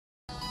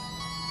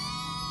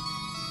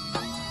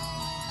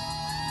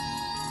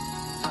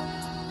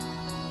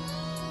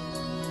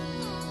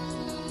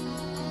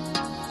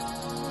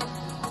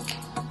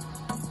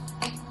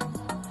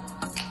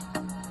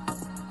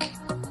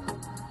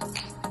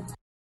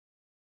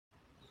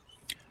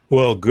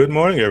Well, good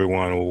morning,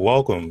 everyone.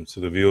 Welcome to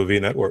the VOV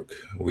Network.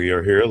 We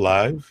are here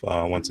live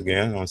once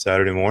again on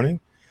Saturday morning.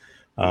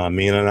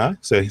 Mina and I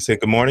say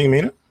good morning,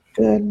 Mina,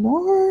 Good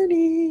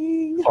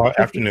morning. or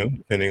afternoon,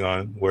 depending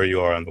on where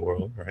you are in the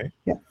world, right?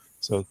 Yes.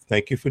 So,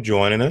 thank you for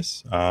joining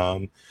us.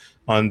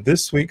 On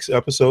this week's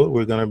episode,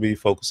 we're going to be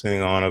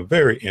focusing on a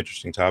very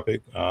interesting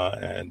topic,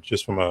 and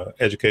just from an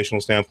educational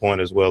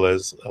standpoint, as well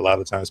as a lot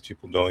of times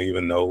people don't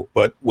even know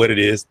what it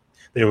is.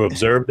 They've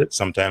observed it.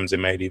 Sometimes they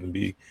might even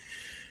be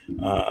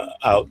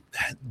out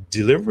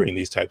delivering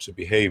these types of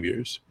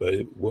behaviors. But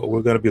what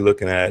we're going to be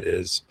looking at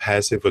is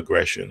passive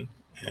aggression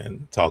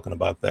and talking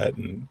about that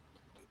in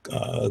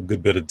a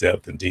good bit of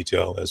depth and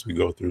detail as we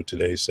go through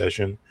today's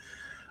session.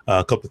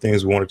 A couple of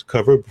things we wanted to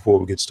cover before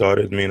we get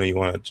started. Mina, you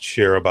want to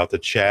share about the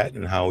chat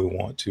and how we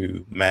want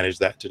to manage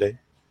that today?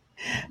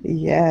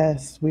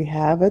 Yes, we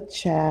have a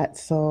chat.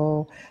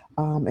 So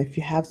if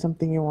you have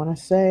something you want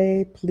to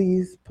say,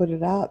 please put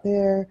it out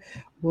there.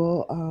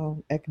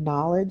 We'll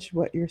acknowledge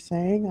what you're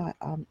saying.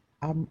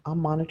 I'm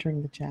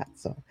monitoring the chat.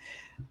 So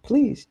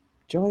please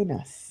join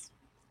us.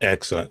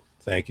 Excellent.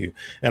 Thank you.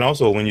 And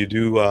also, when you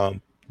do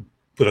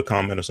put a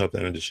comment or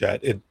something in the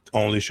chat, it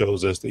only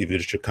shows us either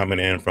that you're coming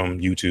in from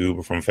YouTube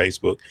or from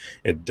Facebook.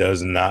 It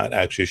does not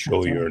actually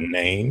show That's your right.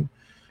 name.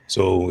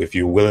 So if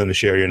you're willing to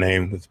share your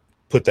name,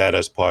 put that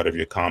as part of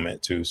your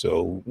comment too,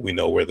 so we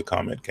know where the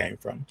comment came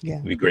from.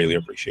 Yeah. We greatly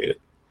appreciate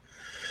it.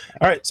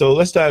 All right, so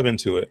let's dive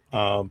into it.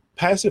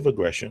 Passive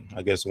aggression.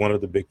 I guess one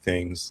of the big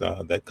things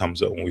that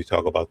comes up when we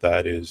talk about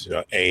that is,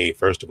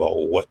 first of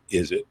all, what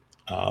is it?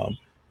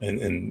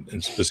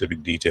 In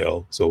specific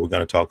detail. So we're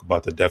going to talk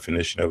about the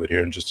definition of it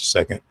here in just a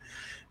second.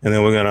 And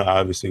then we're going to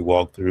obviously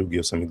walk through,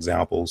 give some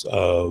examples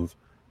of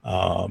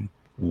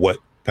what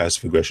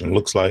passive aggression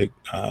looks like.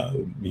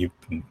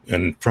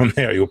 And from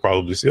there, you'll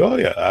probably see, oh,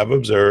 yeah, I've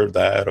observed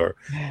that or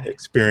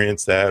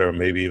experienced that, or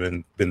maybe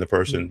even been the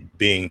person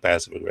being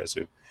passive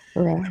aggressive.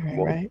 Right, right,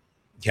 Well, right.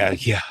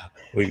 yeah.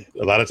 A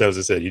lot of times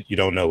I said, you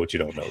don't know what you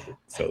don't know.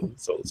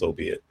 So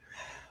be it.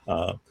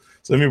 Uh,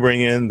 so let me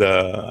bring in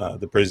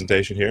the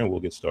presentation here and we'll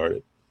get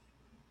started.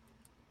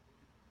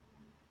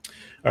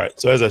 All right.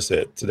 So as I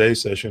said,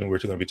 today's session, we're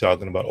going to be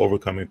talking about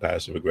overcoming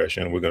passive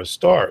aggression. We're going to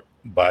start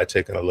by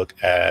taking a look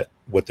at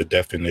what the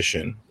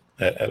definition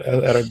at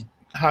a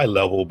high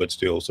level, but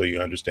still, so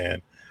you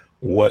understand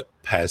what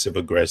passive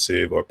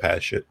aggressive or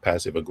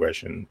passive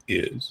aggression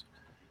is.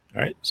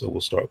 All right. So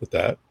we'll start with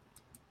that.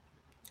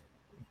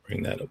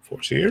 Bring that up for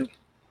us here. All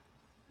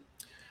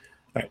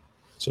right.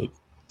 So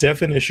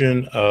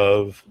definition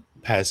of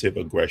passive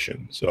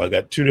aggression. So I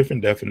got two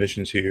different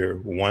definitions here.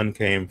 One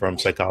came from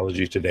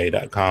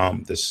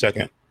psychologytoday.com. The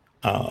second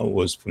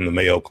was from the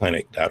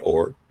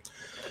mayoclinic.org.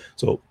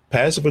 So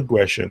passive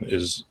aggression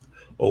is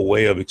a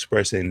way of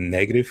expressing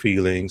negative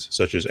feelings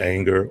such as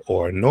anger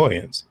or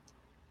annoyance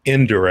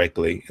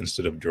indirectly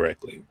instead of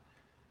directly.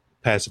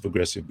 Passive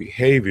aggressive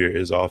behavior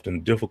is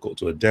often difficult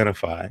to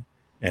identify,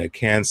 and it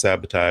can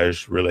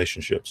sabotage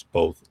relationships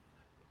both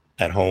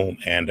at home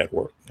and at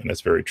work. And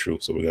that's very true.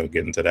 So we're going to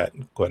get into that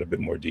in quite a bit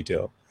more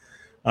detail.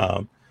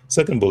 Um,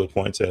 Second bullet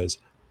point says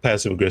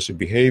passive aggressive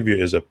behavior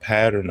is a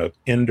pattern of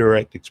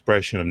indirect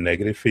expression of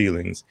negative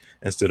feelings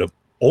instead of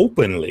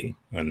openly,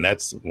 and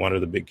that's one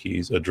of the big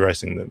keys,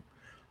 addressing them.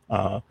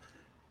 Uh,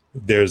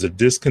 there's a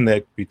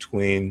disconnect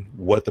between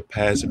what the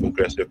passive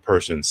aggressive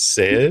person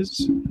says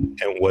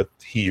and what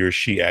he or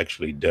she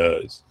actually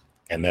does.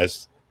 And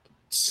that's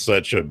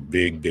such a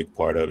big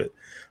part of it,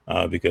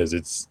 because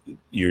it's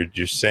you're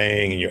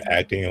saying and you're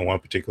acting in one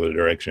particular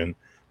direction,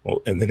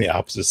 well, and then the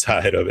opposite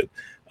side of it,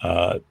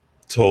 uh,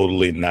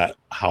 totally not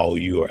how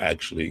you are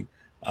actually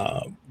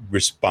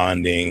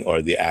responding,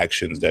 or the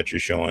actions that you're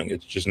showing.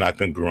 It's just not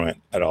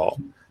congruent at all.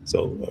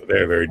 So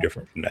very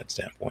different from that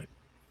standpoint.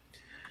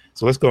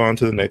 So let's go on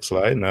to the next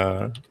slide.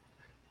 And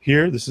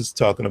here, this is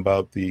talking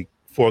about the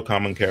four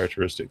common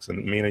characteristics.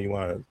 And Mina, you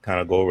want to kind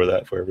of go over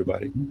that for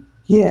everybody?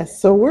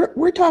 Yes, so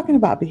we're talking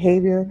about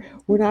behavior.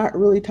 We're not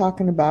really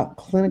talking about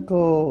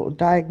clinical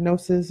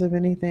diagnosis of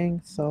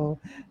anything. So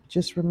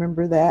just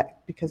remember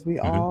that because we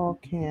Mm-hmm. all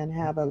can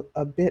have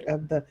a bit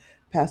of the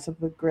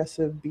passive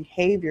aggressive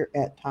behavior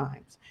at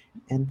times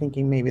and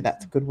thinking maybe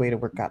that's a good way to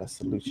work out a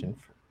solution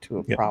to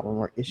a Yep. problem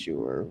or issue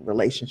or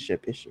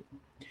relationship issue.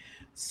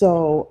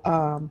 So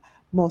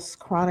most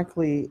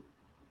chronically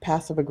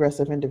passive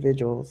aggressive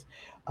individuals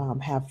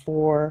have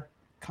four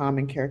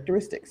common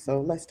characteristics.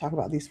 So let's talk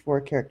about these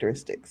four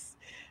characteristics.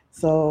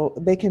 So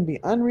they can be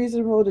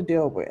unreasonable to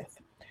deal with.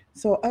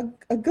 So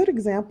a good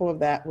example of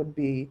that would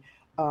be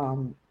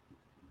um,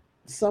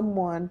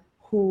 someone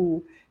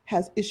who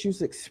has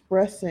issues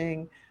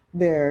expressing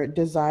their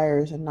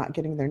desires and not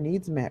getting their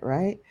needs met,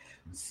 right?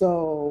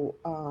 So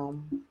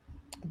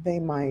they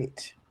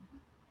might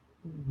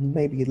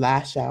maybe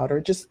lash out or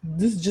just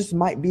this just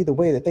might be the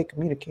way that they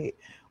communicate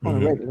on a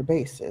Mm-hmm. regular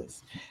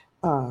basis.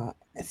 uh,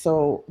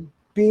 so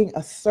being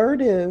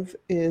assertive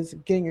is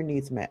getting your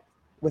needs met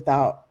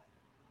without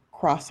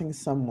crossing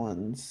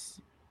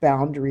someone's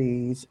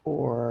boundaries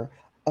or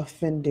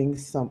offending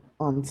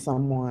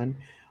someone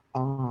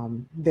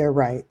their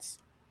rights.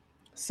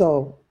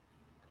 So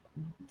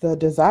the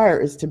desire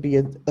is to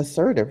be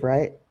assertive,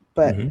 right?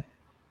 But Mm-hmm.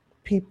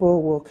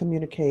 people will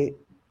communicate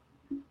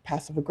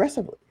passive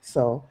aggressively.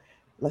 So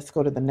let's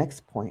go to the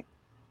next point.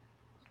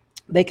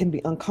 They can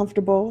be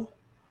uncomfortable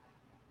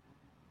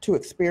to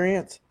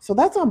experience. So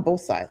that's on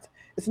both sides.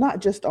 It's not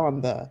just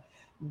on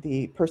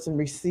the person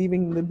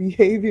receiving the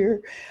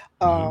behavior.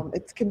 Mm-hmm.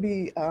 It can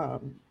be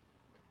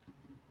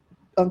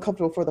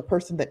uncomfortable for the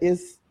person that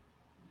is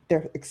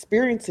they're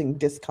experiencing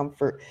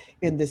discomfort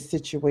in this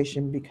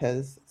situation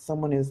because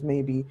someone is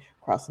maybe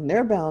crossing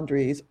their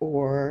boundaries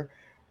or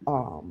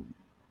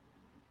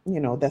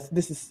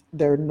this is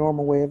their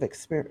normal way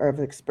of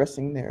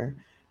expressing their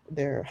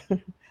their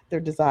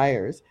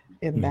desires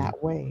in Mm-hmm.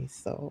 that way.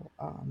 So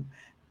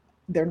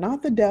they're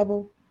not the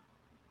devil.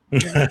 You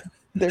know,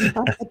 they're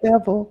not the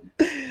devil.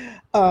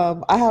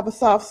 I have a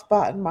soft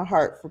spot in my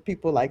heart for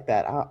people like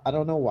that. I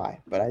don't know why,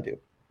 but I do.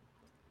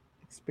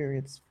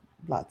 Experience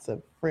lots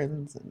of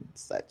friends and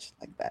such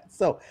like that.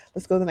 So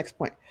let's go to the next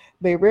point.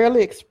 They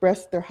rarely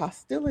express their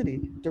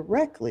hostility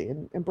directly,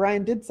 and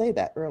Brian did say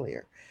that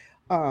earlier.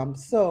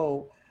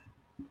 So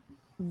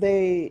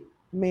they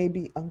may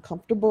be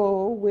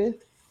uncomfortable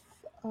with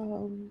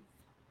um,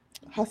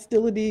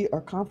 hostility or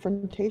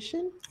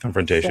confrontation.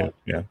 Confrontation. So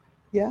Yeah.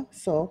 yeah,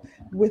 so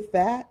with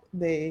that,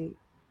 they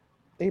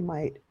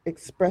might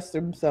express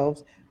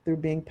themselves through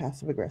being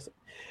passive aggressive.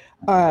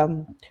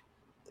 Um,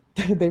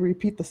 they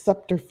repeat the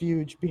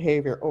subterfuge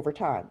behavior over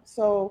time.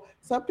 So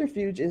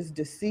subterfuge is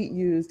deceit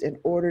used in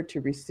order to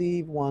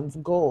receive one's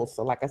goals.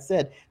 So like I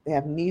said, they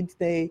have needs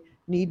they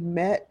need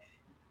met,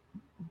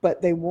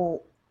 but they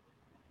won't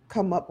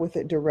come up with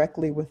it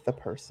directly with the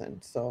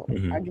person. So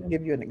Mm-hmm. I can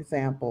give you an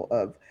example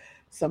of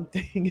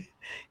something.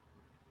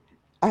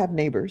 I have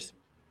neighbors.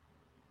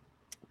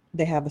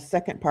 They have a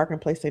second parking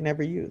place they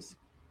never use.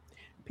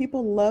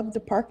 People love to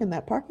park in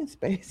that parking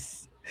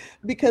space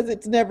because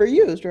it's never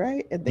used,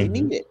 right? And they Mm-hmm.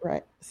 need it,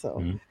 right? So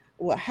Mm-hmm.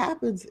 what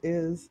happens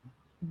is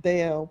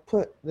they'll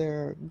put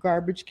their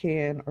garbage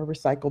can or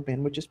recycle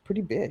bin, which is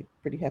pretty big,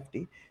 pretty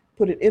hefty,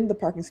 put it in the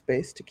parking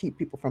space to keep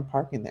people from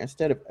parking there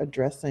instead of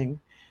addressing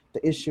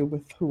the issue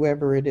with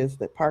whoever it is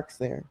that parks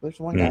there. There's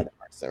one guy that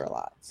parks there a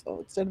lot. So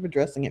instead of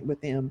addressing it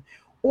with him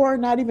or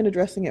not even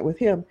addressing it with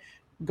him,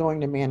 going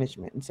to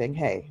management and saying,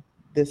 hey,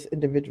 this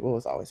individual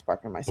is always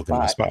parking in my Look in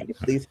my spot. spot. Can you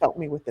please help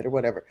me with it or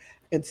whatever?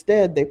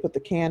 Instead, they put the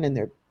can in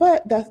there.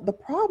 But that's the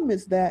problem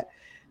is that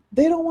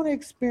they don't want to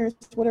experience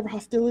whatever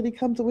hostility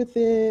comes with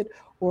it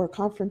or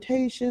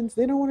confrontations.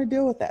 They don't want to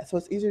deal with that. So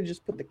it's easier to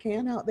just put the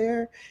can out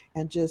there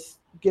and just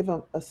give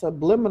them a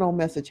subliminal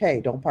message,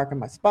 hey, don't park in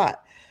my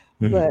spot.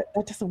 Mm-hmm. But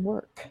that doesn't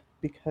work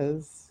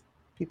because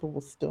people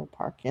will still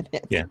park in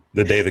it. Yeah.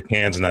 The day the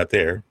can's not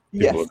there,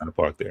 people are Yes. going to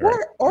park there,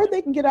 right? Or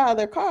they can get out of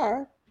their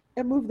car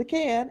and move the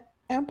can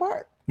and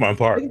park. Come on, They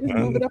park. can just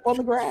move it up on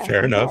the grass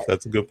Fair and enough. park.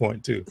 That's a good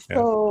point too. Yeah.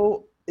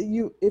 So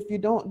if you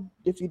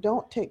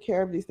don't take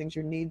care of these things,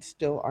 your needs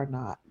still are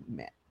not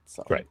met.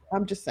 So Right.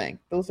 I'm just saying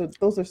those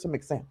are some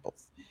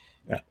examples.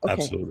 Yeah. Okay,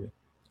 Absolutely.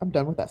 I'm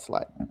done with that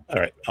slide. All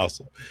right.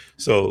 Awesome.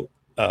 So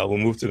we'll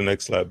move to the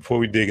next slide. Before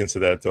we dig into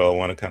that, though, I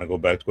want to kind of go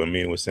back to what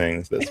Mina was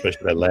saying,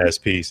 especially that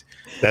last piece.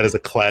 That is a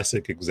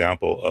classic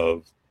example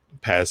of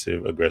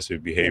passive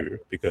aggressive behavior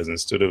because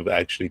instead of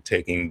actually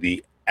taking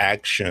the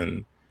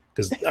action,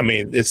 because I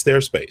mean, it's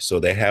their space, so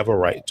they have a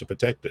right to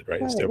protect it,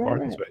 right? It's their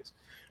parking space,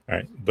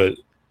 right? But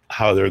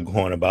how they're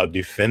going about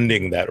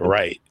defending that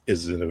right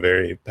is in a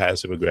very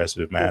passive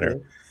aggressive manner,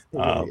 It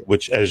really is.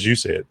 which, as you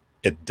said,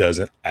 it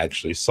doesn't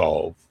actually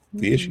solve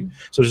the issue. Mhm.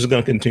 So it's just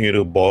going to continue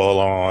to boil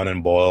on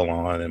and boil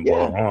on and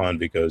boil on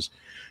because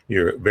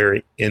you're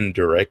very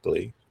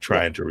indirectly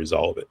trying to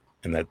resolve it.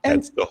 And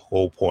that's the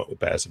whole point with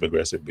passive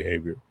aggressive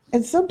behavior.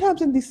 And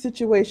sometimes in these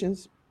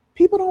situations,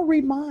 people don't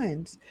read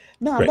minds.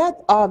 Now,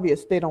 that's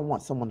obvious. They don't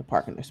want someone to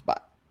park in their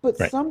spot. But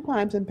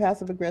sometimes in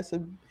passive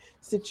aggressive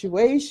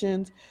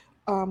situations,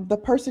 the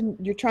person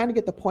you're trying to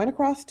get the point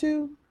across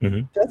to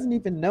doesn't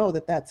even know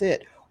that that's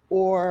it.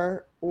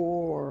 Or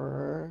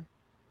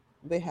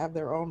they have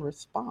their own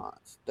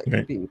response that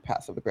can be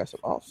passive aggressive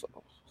also.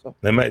 So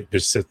they might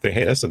just sit there,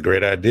 hey, that's a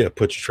great idea.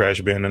 Put your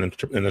trash bin in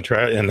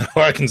the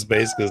parking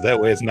space because that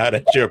way it's not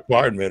at your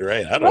apartment,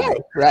 right? I don't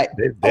know. Right.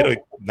 They don't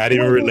not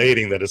even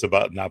relating that it's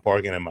about not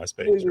parking in my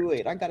space.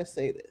 Wait. I gotta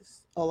say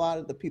this. A lot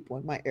of the people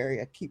in my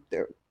area keep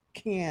their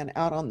can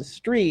out on the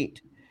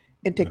street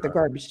and take the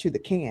garbage to the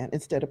can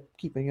instead of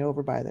keeping it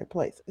over by their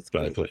place. It's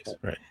by the place,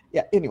 right?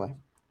 Yeah. Anyway.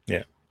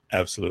 Yeah.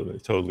 Absolutely.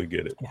 Totally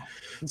get it. Yeah.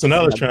 So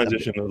now let's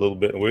transition a little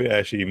bit. We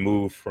actually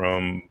moved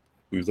from,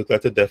 we've looked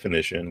at the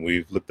definition.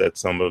 We've looked at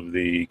some of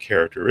the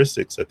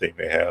characteristics that they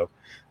may have.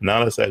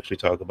 Now let's actually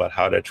talk about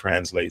how that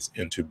translates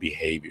into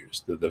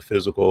behaviors, the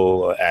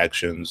physical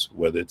actions,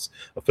 whether it's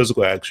a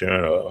physical action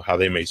or how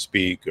they may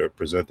speak or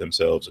present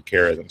themselves or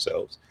carry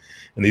themselves.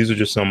 And these are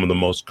just some of the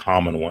most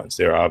common ones.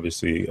 There are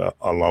obviously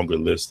a longer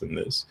list than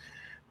this.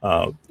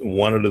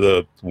 One of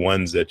the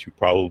ones that you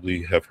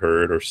probably have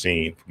heard or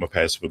seen from a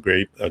passive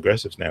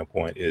aggressive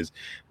standpoint is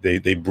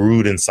they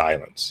brood in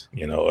silence,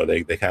 or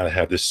they kind of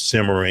have this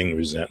simmering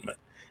resentment.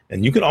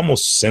 and you can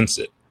almost sense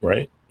it,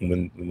 right?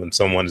 When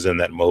someone is in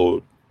that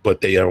mode,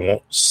 but they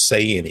won't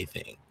say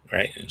anything,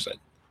 right? And it's like,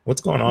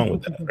 what's going on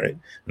with that, right? And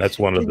that's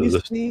one of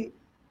the.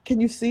 Can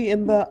you see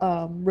in the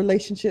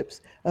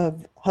relationships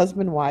of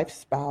husband, wife,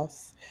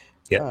 spouse,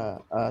 Yeah.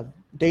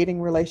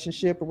 dating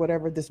relationship or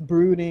whatever, this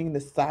brooding, the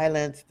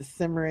silence, the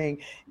simmering,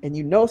 and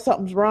you know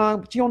something's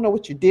wrong, but you don't know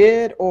what you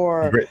did,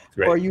 or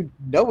you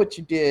know what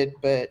you did,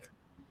 but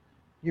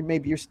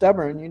you're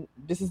stubborn.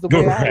 This is the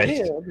way I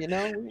live, you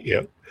know?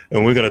 Yeah.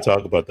 And we're going to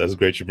talk about that. It's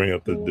great you bring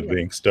up the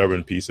being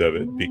stubborn piece of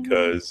it,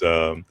 because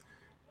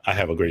I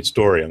have a great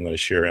story I'm going to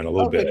share in a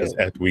little bit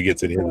after we get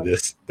to the end of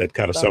this that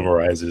kind of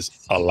summarizes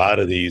a lot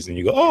of these, and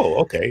you go, oh,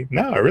 okay,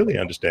 now I really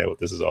understand what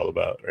this is all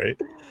about, right?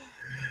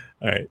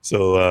 All right,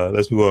 so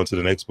let's move on to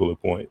the next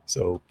bullet point.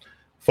 So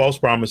false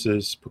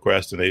promises,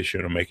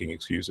 procrastination, or making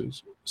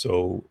excuses.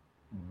 So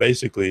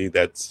basically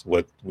that's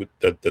what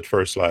that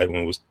first slide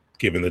when it was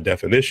given the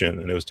definition,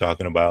 and it was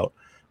talking about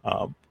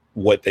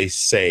what they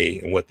say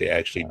and what they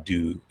actually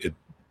do. It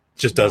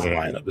just doesn't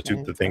line up.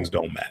 The things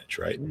don't match,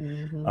 right?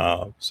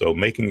 So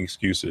making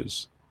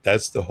excuses,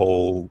 that's the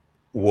whole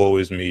woe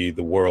is me,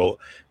 the world,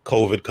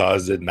 COVID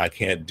caused it and I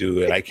can't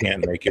do it, I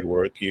can't make it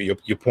work. You're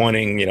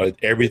pointing,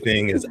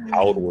 everything is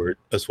outward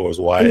as far as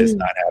why it's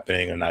not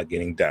happening or not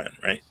getting done,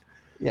 right?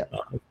 Yeah.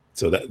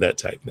 So that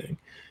type thing.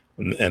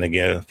 And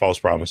again, false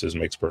promises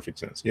makes perfect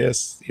sense.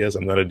 Yes,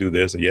 I'm going to do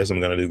this. Yes, I'm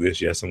going to do this.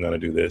 Yes, I'm going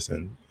to do this.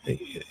 And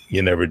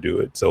you never do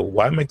it. So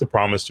why make the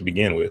promise to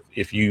begin with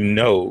if you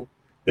know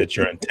that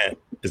your intent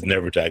is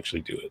never to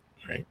actually do it,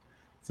 right?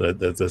 So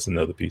that's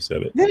another piece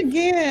of it. Then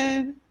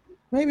again,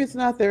 maybe it's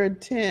not their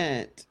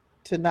intent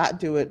to not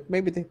do it.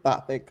 Maybe they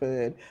thought they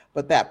could,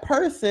 but that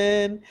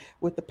person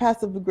with the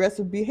passive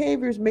aggressive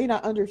behaviors may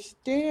not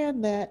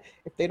understand that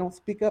if they don't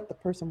speak up, the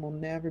person will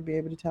never be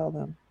able to tell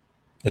them.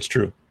 That's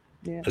true.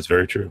 Yeah, that's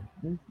very true.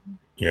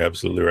 You're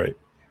absolutely right.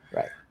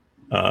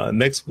 Right.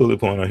 Next bullet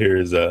point on here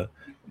is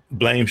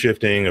blame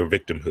shifting or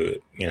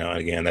victimhood.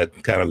 Again,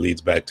 that kind of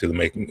leads back to the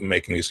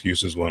making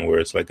excuses one, where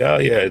it's like, oh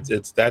yeah,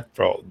 it's that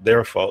fault,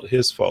 their fault,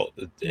 his fault.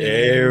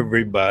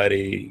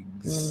 Everybody's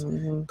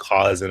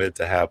causing it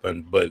to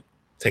happen, but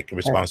taking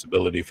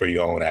responsibility for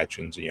your own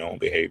actions and your own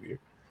behavior.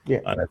 Yeah,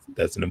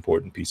 that's an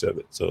important piece of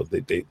it. So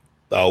they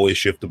always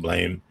shift the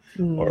blame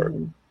or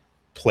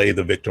play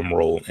the victim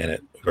role in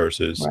it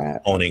versus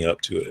owning up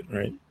to it,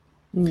 right?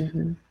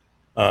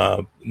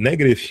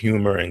 Negative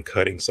humor and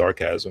cutting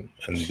sarcasm.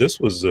 And this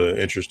was an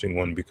interesting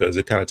one because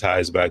it kind of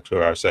ties back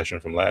to our session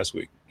from last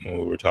week when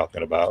we were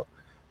talking about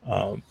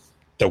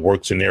the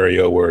work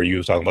scenario where you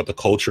were talking about the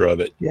culture of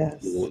it.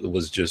 Yes. It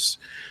was just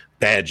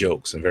bad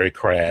jokes and very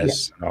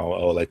crass and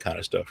all that kind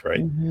of stuff,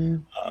 right?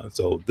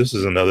 So this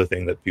is another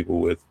thing that people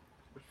with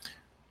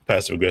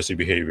passive aggressive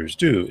behaviors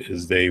do,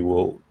 is they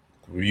will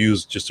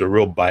use just a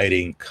real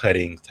biting,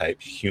 cutting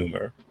type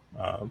humor.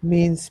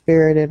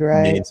 Mean-spirited,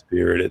 right?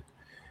 Mean-spirited.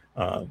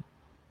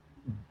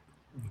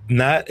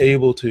 Not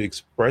able to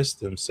express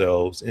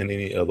themselves in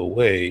any other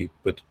way,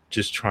 but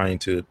just trying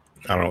to,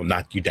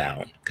 knock you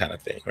down kind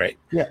of thing, right?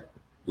 Yeah.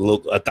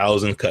 Look,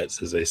 1,000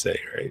 cuts, as they say,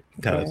 right?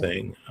 Kind of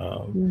thing,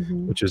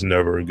 which is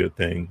never a good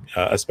thing,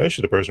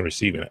 especially the person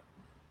receiving it.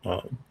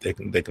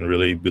 They can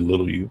really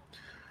belittle you.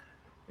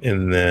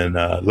 And then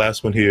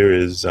last one here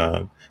is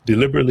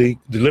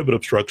deliberate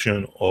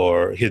obstruction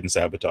or hidden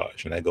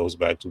sabotage. And that goes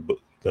back to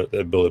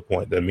the bullet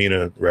point that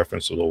Mina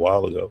referenced a little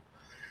while ago.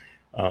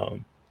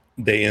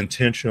 They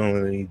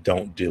intentionally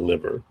don't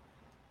deliver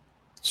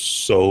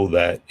so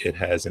that it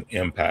has an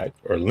impact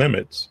or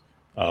limits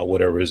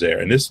whatever is there.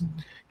 And this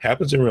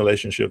happens in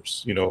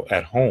relationships,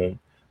 at home,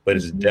 but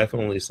it's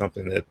definitely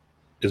something that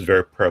is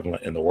very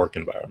prevalent in the work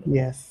environment.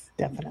 Yes,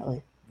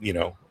 definitely.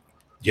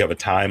 You have a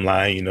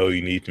timeline,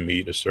 you need to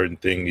meet a certain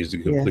thing needs to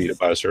be completed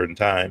by a certain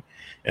time.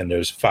 And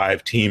there's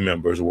 5 team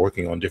members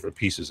working on different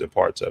pieces and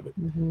parts of it.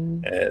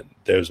 And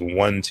there's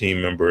one team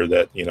member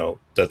that,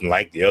 doesn't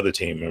like the other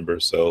team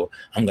member. So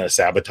I'm going to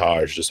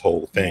sabotage this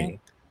whole thing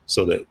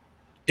so that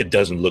it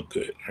doesn't look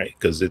good, right?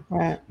 Because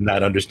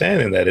not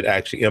understanding that it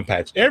actually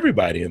impacts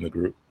everybody in the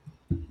group.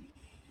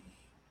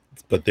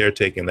 But they're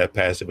taking that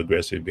passive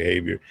aggressive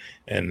behavior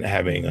and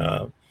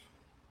having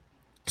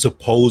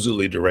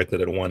supposedly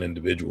directed at one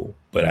individual,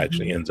 but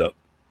actually ends up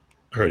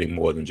hurting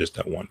more than just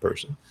that one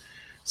person.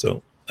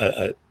 So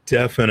a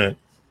definite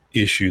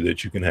issue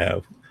that you can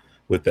have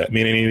with that.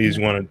 Any of these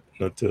you want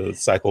to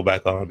cycle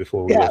back on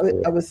before we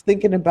I was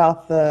thinking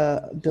about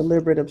the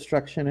deliberate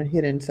obstruction and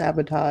hidden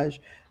sabotage,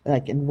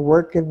 like in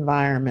work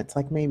environments,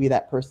 like maybe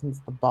that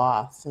person's the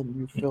boss and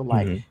you feel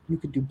like you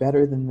could do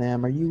better than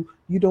them, or you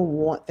don't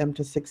want them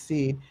to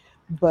succeed,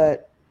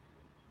 but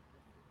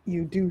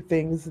you do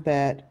things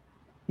that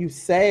you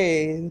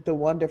say the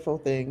wonderful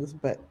things,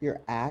 but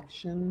your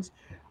actions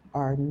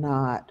are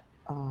not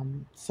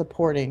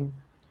supporting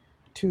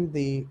to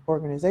the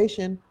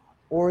organization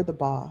or the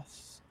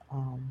boss.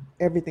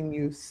 Everything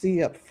you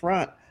see up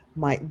front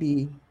might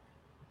be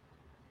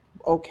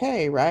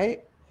okay,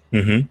 right?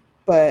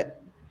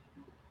 But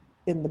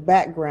in the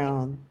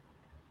background,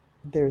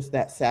 there's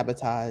that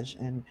sabotage,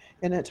 and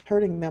it's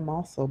hurting them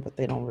also, but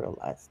they don't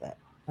realize that.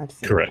 I've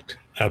seen that. Correct.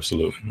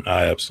 Absolutely.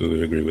 I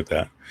absolutely agree with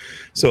that.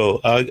 So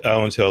I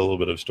want to tell a little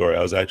bit of a story.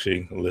 I was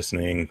actually I was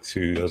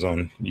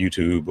on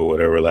YouTube or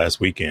whatever last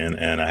weekend,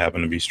 and I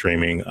happened to be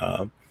streaming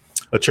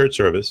a church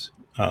service.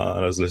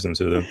 I was listening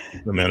to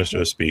the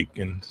minister speak,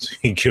 and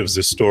he gives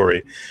this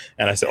story.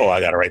 And I said, oh, I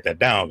got to write that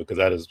down because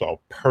that is a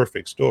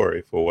perfect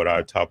story for what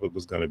our topic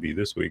was going to be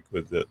this week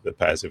with the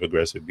passive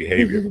aggressive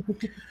behavior.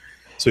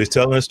 So he's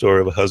telling a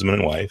story of a husband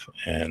and wife,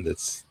 and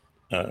it's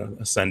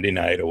a Sunday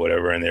night or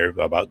whatever, and they're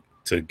about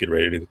to get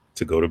ready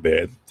to go to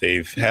bed.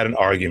 They've had an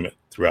argument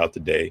throughout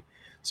the day.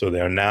 So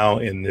they're now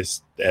in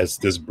this, as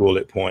this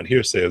bullet point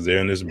here says, they're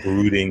in this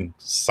brooding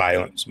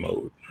silence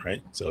mode,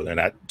 right? So they're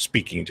not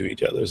speaking to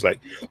each other. It's like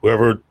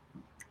whoever,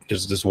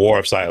 there's this war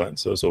of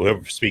silence. So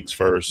whoever speaks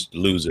first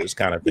loses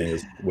kind of thing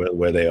is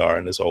where they are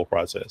in this whole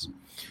process.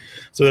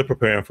 So they're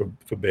preparing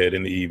for bed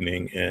in the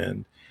evening,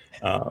 and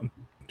the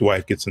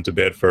wife gets into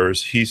bed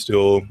first. He's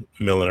still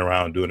milling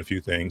around doing a few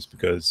things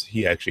because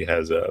he actually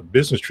has a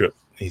business trip.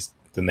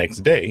 The next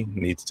day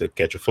needs to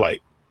catch a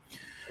flight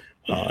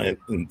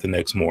the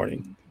next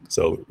morning.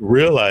 So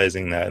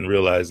realizing that and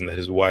realizing that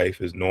his wife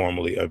is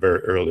normally a very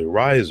early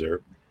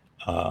riser,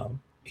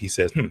 he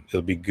says,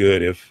 it'll be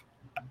good if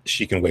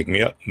she can wake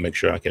me up and make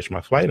sure I catch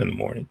my flight in the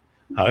morning.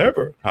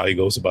 However, how he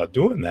goes about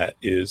doing that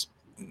is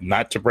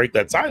not to break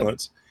that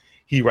silence.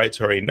 He writes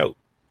her a note.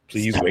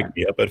 Please wake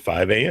me up at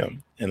 5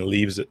 a.m. and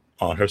leaves it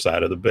on her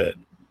side of the bed.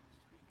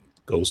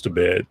 Goes to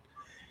bed,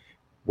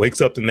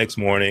 wakes up the next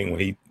morning when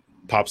he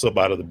pops up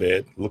out of the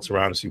bed, looks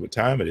around to see what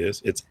time it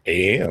is. It's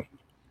 8 a.m.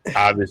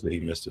 Obviously,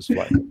 he missed his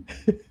flight.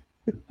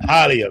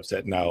 Highly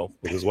upset now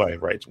with his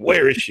wife, right?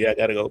 Where is she? I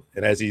gotta go.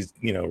 And as he's,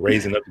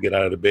 raising up to get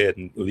out of the bed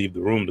and leave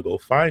the room to go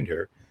find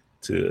her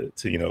to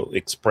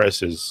express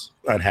his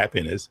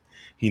unhappiness,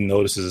 he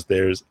notices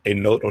there's a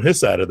note on his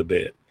side of the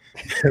bed.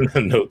 And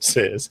the note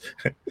says,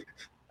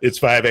 it's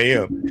 5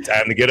 a.m.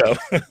 Time to get up.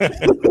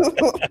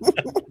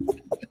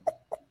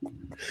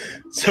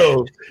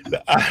 So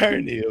the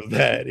irony of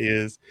that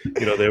is,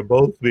 they're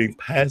both being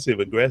passive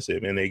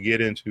aggressive, and they get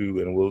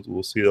into, and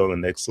we'll see it on the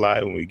next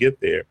slide when we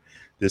get there,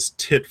 this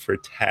tit for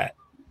tat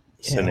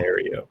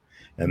scenario.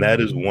 And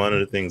that is one of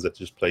the things that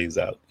just plays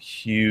out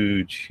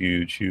huge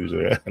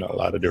in a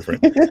lot of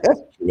different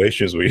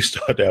situations where you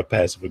start to have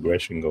passive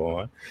aggression go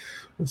on.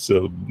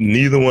 So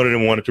neither one of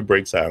them wanted to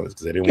break silence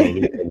because they didn't want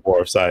to lose the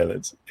war of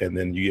silence. And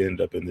then you end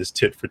up in this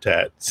tit for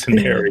tat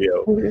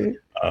scenario,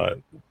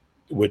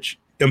 which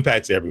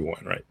impacts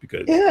everyone, right?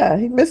 Because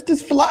he missed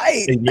his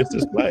flight.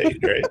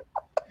 Right?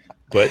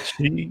 But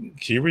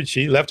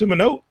she left him a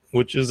note,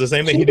 which is the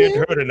same thing he did to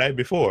her the night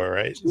before,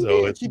 right?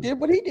 She did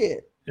what he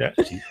did. Yeah,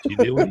 she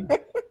did what he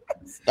did.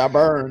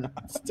 Stubborn,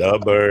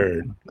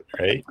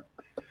 right?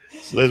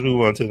 So let's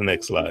move on to the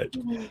next slide.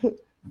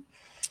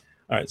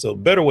 All right, so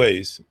better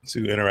ways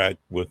to interact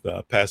with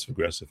a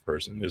passive-aggressive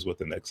person is what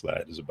the next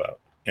slide is about.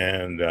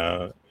 And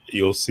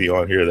you'll see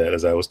on here that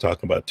as I was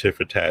talking about, tit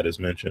for tat is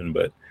mentioned,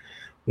 but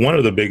one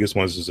of the biggest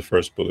ones is the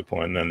first bullet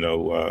point. And I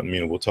know,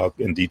 we'll talk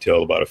in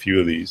detail about a few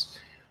of these.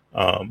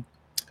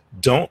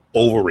 Don't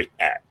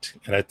overreact.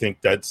 And I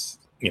think that's,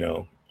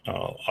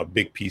 a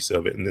big piece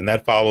of it. And then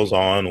that follows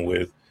on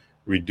with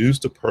reduce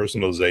the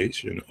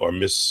personalization or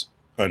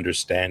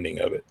misunderstanding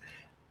of it.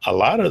 A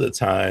lot of the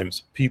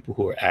times people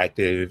who are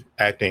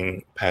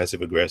acting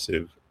passive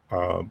aggressive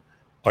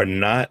are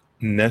not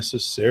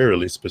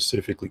necessarily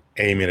specifically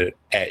aiming it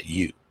at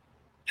you.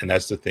 And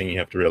that's the thing you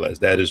have to realize.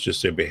 That is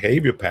just a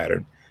behavior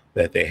pattern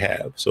that they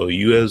have. So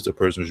you, as the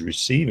person who's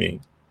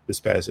receiving this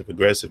passive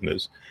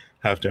aggressiveness,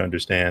 have to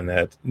understand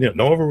that, don't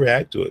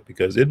overreact to it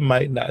because it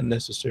might not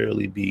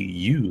necessarily be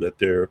you that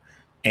they're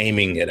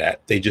aiming it at.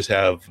 They just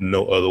have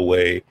no other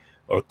way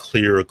or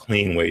clear or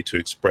clean way to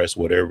express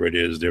whatever it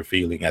is they're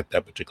feeling at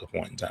that particular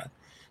point in time.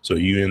 So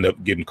you end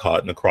up getting caught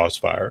in the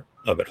crossfire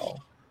of it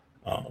all.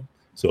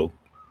 So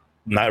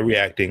not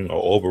reacting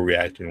or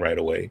overreacting right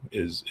away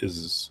is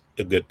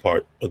a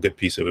good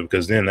piece of it,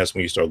 because then that's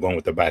when you start going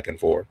with the back and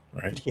forth,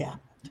 right? Yeah.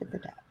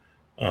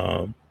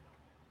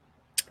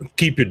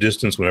 Keep your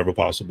distance whenever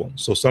possible.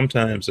 So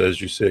sometimes,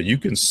 as you said, you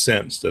can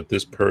sense that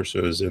this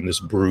person is in this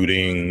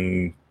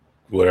brooding,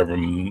 whatever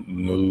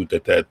mood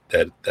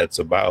that's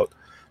about.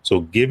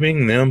 So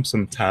giving them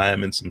some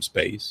time and some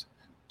space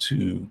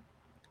to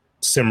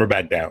simmer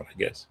back down, I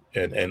guess,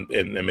 and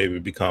maybe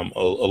become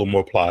a little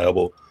more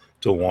pliable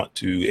to want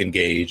to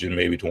engage and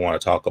maybe to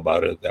want to talk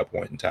about it at that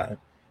point in time.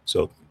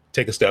 So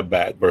take a step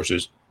back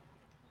versus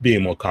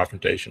being more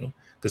confrontational,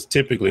 because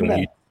typically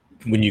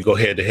when you go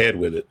head to head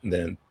with it,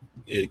 then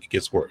it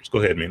gets worse. Go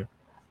ahead, Mina.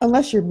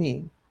 Unless you're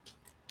me.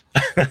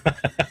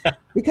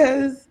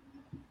 Because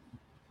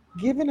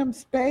giving them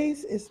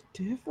space is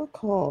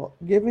difficult.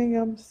 Giving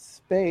them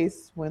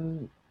space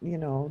when,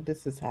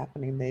 this is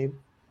happening. They've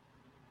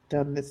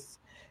done this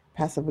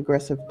passive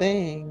aggressive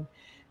thing.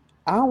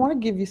 I don't want to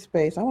give you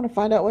space. I want to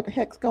find out what the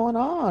heck's going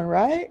on,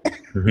 right?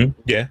 Mm-hmm.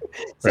 Yeah.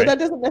 So right. That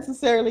doesn't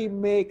necessarily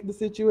make the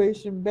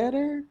situation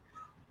better,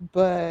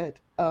 but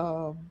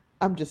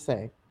I'm just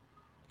saying.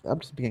 I'm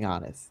just being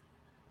honest.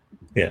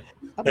 Yeah,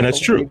 I'm and not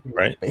that's gonna true, give you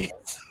right? space,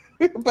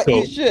 but So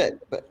you should.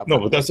 But I'm no,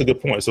 not but that's a good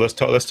point. So let's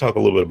talk a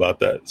little bit about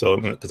that. So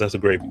because that's a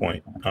great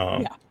point.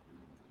 yeah.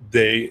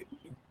 They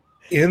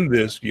in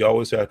this, you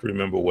always have to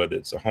remember whether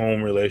it's a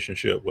home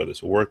relationship, whether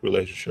it's a work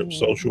relationship,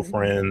 social Mhm.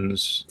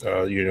 friends,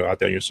 out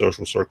there in your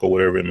social circle,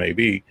 whatever it may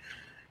be,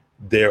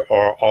 there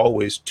are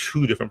always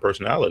two different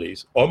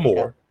personalities or Yeah.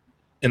 more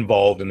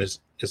involved in this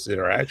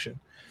interaction.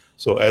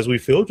 So as we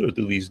filter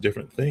through these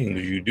different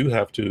things, you do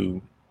have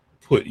to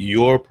put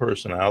your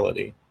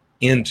personality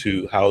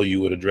into how you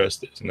would address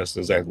this. And that's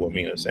exactly what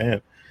Mina is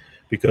saying,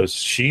 because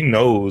she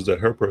knows that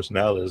her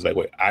personality is like,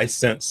 wait, I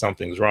sense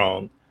something's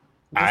wrong.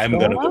 What's I'm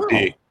going gonna go on?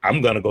 dig.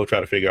 I'm gonna go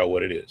try to figure out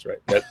what it is. Right.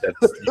 That's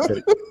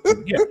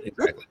yeah,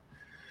 exactly.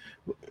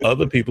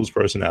 Other people's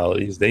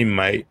personalities, they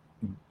might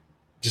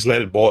just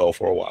let it boil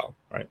for a while,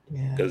 right?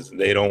 Yeah. Because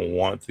they don't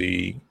want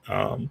the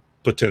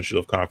potential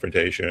of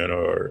confrontation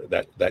or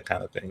that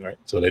kind of thing, right?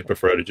 So they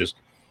prefer to just,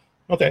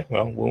 okay,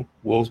 well,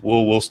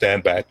 we'll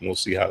stand back and we'll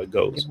see how it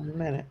Give goes. me a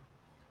minute.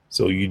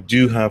 So you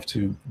do have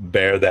to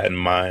bear that in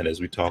mind as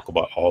we talk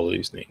about all of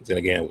these things. And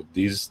again, with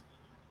these,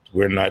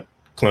 we're not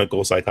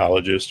clinical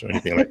psychologists or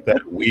anything like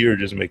that. We are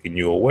just making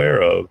you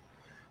aware of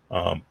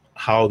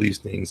how these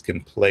things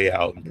can play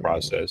out and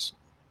process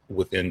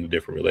within the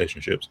different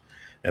relationships,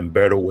 and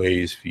better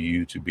ways for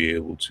you to be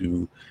able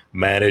to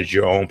manage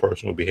your own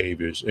personal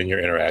behaviors and your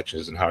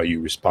interactions and how you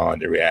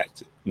respond and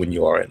react when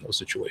you are in those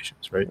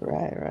situations, right?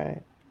 Right,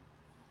 right.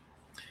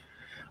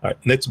 All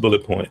right, next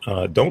bullet point,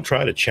 don't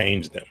try to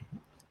change them.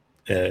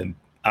 And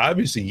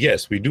obviously,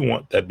 yes, we do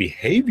want that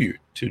behavior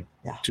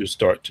to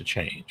start to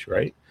change,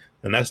 right?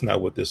 And that's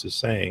not what this is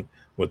saying.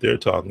 What they're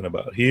talking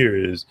about here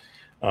is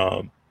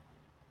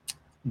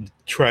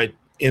try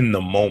in the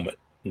moment,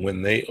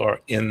 when they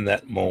are in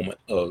that moment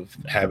of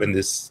having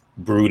this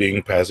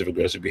brooding, passive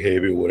aggressive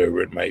behavior,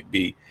 whatever it might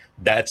be,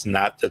 that's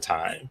not the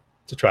time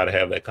to try to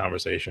have that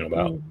conversation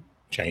about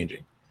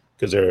changing,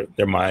 because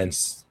their mind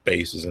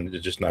space is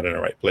just not in the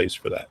right place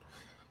for that.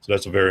 So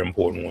that's a very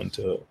important one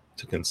to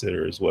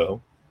consider as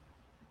well.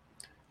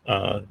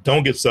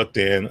 Don't get sucked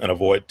in and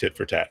avoid tit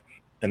for tat.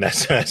 And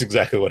that's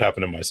exactly what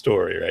happened in my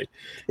story, right?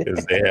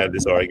 Because they had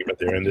this argument.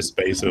 They're in this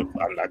space of,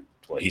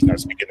 he's not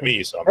speaking to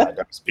me, so I'm not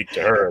going to speak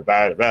to her.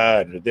 Blah,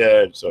 blah, blah,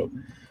 blah. So,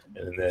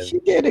 and then She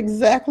did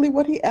exactly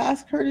what he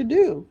asked her to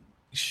do.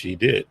 she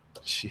did.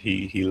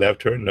 He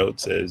left her a note,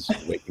 says,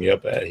 "Wake me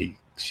up."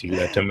 She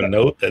left him a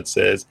note that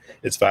says,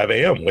 "It's 5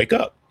 a.m. Wake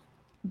up."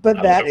 But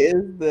that However,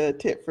 is the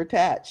tit for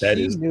tat. that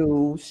She is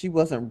knew she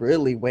wasn't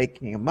really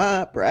waking him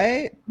up,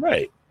 right?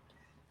 right.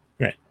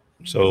 Right.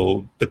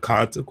 So the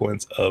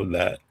consequence of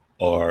that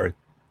are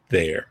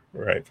there,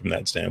 right, from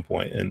that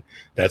standpoint. And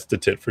that's the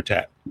tit for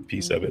tat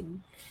piece of it.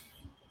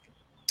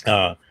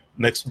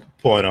 Next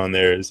point on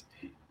there is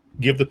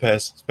give the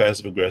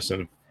passive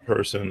aggressive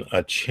person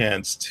a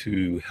chance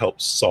to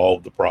help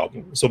solve the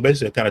problem. So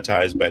basically it kind of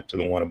ties back to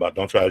the one about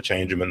don't try to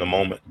change them in the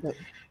moment.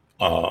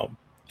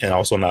 And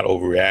also not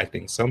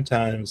overreacting.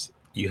 Sometimes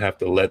you have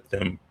to let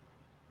them,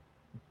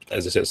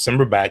 as I said,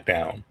 simmer back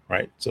down,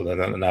 right? So they're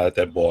not at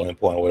that boiling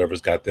point or whatever's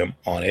got them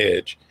on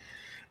edge.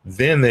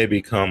 Then they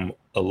become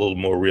a little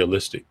more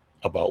realistic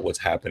about what's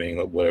happening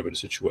or whatever the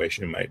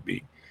situation might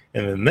be.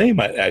 And then they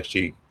might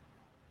actually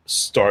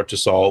start to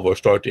solve or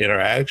start the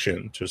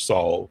interaction to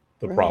solve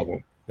the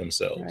problem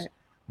themselves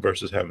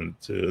versus having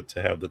to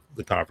have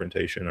the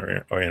confrontation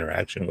or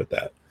interaction with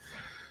that.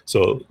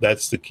 So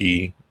that's the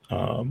key,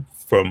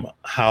 from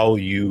how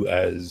you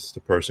as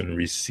the person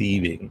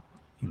receiving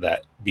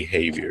that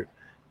behavior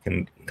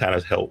can kind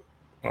of help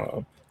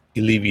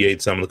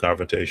alleviate some of the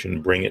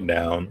confrontation, bring it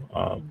down.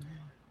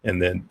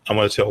 And then I'm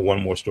going to tell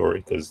one more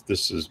story because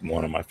this is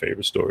one of my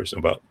favorite stories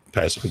about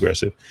passive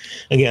aggressive.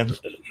 Again,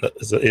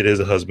 it is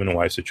a husband and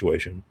wife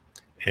situation,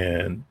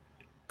 and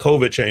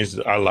COVID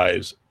changed our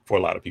lives for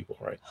a lot of people,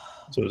 right?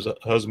 So it's a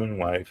husband and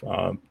wife,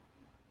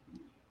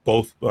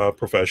 both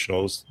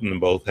professionals, and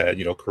both had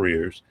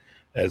careers.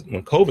 As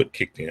when COVID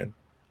kicked in,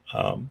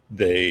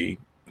 they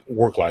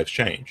work lives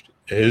changed.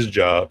 His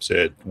job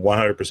said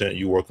 100%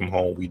 you work from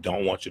home. We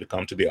don't want you to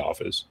come to the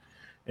office.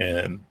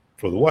 And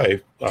for the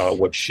wife,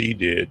 what she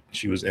did,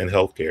 she was in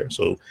healthcare.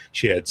 So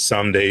she had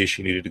some days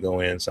she needed to go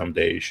in, some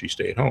days she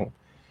stayed home.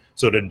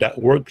 So the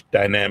work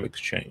dynamics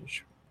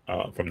changed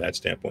from that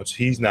standpoint. So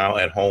he's now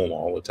at home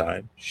all the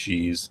time.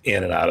 She's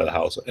in and out of the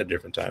house at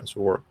different times for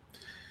work.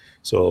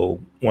 So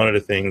one of the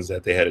things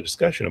that they had a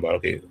discussion about,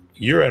 okay,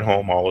 you're at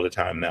home all of the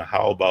time now.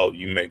 How about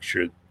you make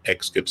sure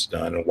X gets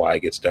done and Y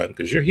gets done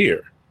because you're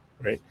here,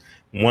 right?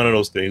 One of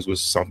those things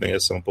was something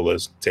as simple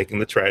as taking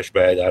the trash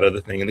bag out of the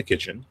thing in the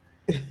kitchen,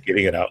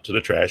 getting it out to the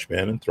trash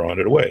bin and throwing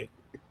it away.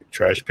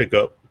 Trash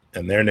pickup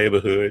in their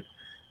neighborhood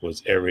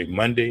was every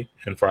Monday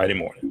and Friday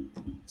morning.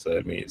 So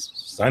that means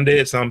Sunday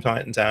at some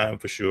point in time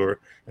for sure,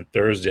 and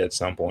Thursday at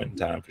some point in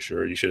time for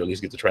sure. You should at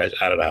least get the trash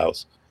out of the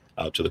house,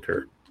 out to the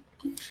curb.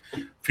 A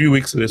few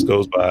weeks of this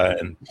goes by,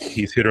 and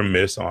he's hit or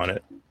miss on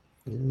it.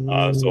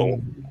 So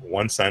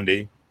one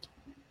Sunday,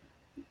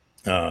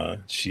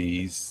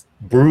 she's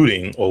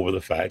brooding over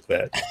the fact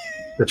that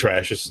The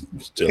trash is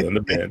still in the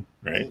bin,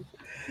 right?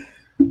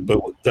 But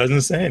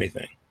doesn't say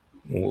anything,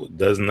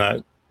 does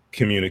not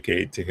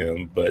communicate to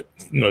him, but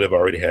they've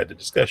already had the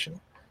discussion.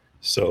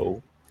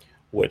 So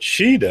what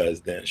she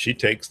does then, she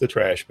takes the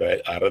trash bag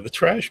out of the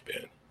trash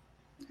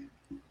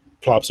bin,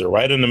 plops it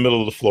right in the middle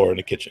of the floor in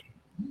the kitchen,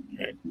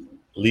 right?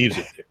 Leaves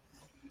it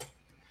there.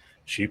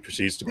 She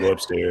proceeds to go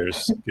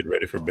upstairs, get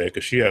ready for bed,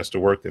 because she has to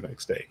work the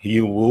next day.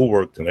 He will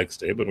work the next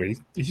day, but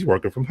he's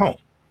working from home.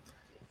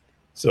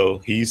 So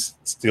he's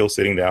still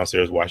sitting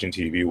downstairs watching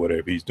TV,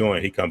 whatever he's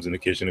doing. He comes in the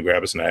kitchen to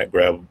grab a snack,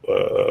 grab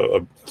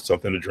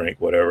something to drink,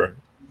 whatever.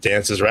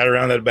 Dances right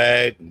around that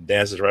bag,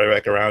 dances right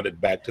back around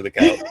it, back to the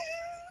couch.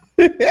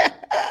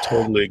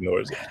 Totally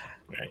ignores it,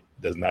 right?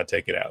 Does not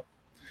take it out.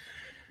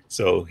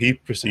 So he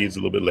proceeds a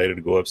little bit later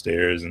to go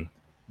upstairs, and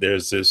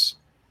there's this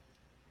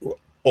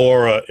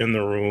aura in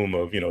the room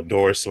of,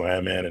 doors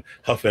slamming and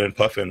huffing and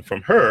puffing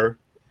from her,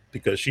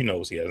 because she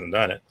knows he hasn't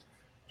done it.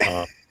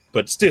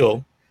 But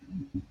still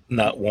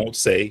won't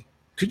say,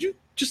 could you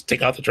just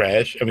take out the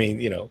trash? I mean,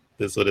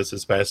 this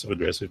is passive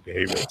aggressive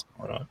behavior that's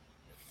going on.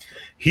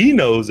 He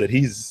knows that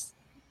he's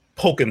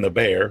poking the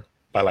bear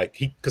by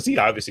because he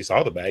obviously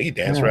saw the bag. He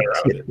danced right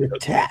around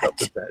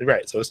it.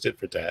 Right. So it's tit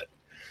for tat.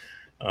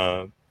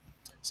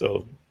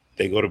 So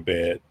they go to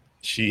bed.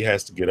 She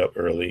has to get up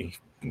early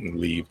and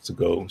leave to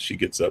go. She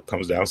gets up,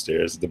 comes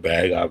downstairs. The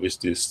bag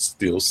obviously is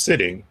still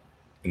sitting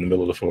in the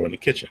middle of the floor in the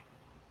kitchen.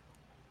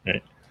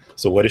 Right.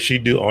 So what does she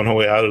do on her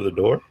way out of the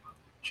door?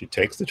 She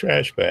takes the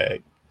trash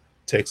bag,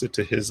 takes it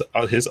to his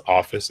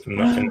office in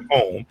the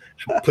home,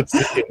 and puts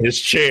it in his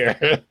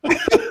chair.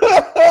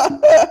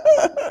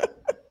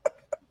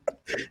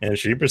 And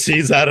she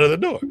proceeds out of the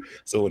door.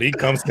 So when he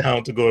comes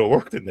down to go to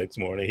work the next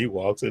morning, he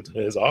walks into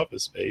his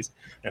office space,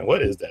 and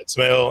what is that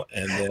smell?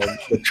 And then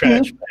the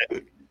trash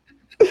bag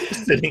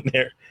sitting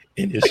there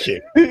in his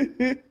chair.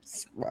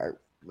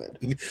 Smart.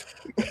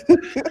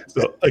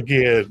 So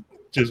again,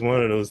 just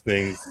one of those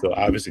things. So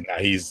obviously now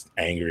he's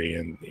angry,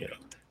 and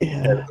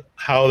and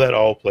how that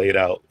all played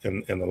out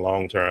in the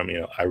long term,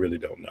 I really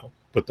don't know.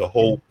 But the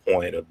whole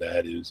point of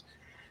that is,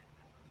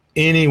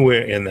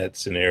 anywhere in that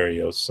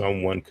scenario,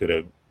 someone could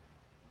have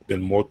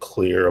been more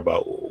clear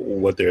about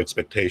what their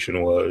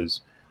expectation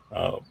was.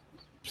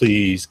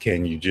 Please,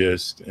 can you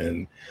just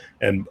and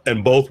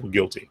both were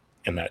guilty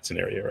in that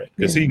scenario, right?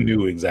 Because he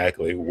knew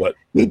exactly what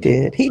he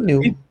did. He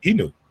knew. He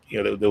knew.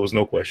 There was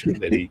no question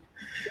that he.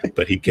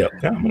 But he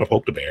kept, I'm going to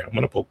poke the bear. I'm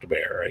going to poke the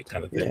bear, right?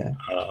 Kind of thing.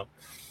 Yeah.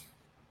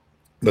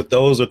 But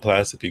those are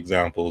classic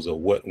examples of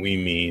what we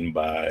mean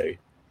by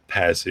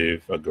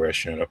passive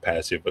aggression or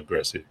passive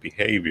aggressive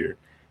behavior,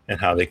 and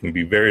how they can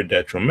be very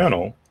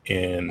detrimental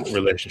in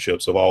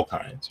relationships of all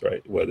kinds,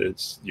 right? Whether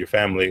it's your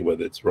family,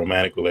 whether it's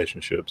romantic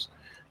relationships,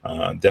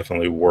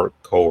 definitely work,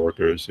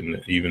 coworkers,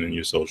 and even in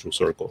your social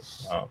circle.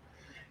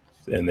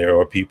 And there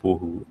are people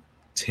who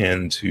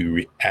tend to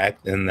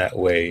react in that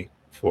way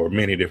for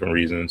many different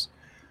reasons.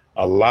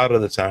 A lot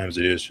of the times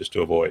it is just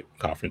to avoid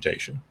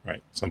confrontation,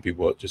 right? Some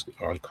people just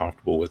are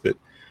uncomfortable with it.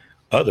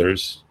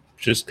 Others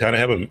just kind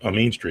of have a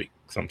mean streak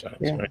sometimes,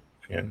 right?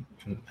 And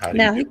how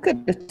do he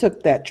could have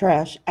took that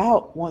trash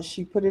out once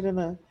she put it in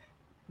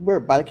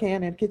by the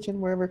can in the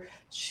kitchen, wherever.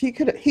 He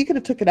could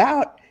have took it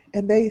out,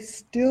 and they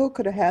still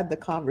could have had the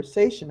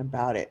conversation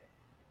about it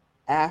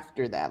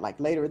after that, like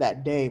later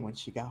that day when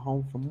she got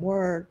home from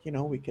work.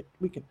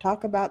 We could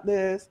talk about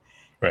this,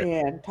 right,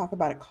 and talk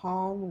about it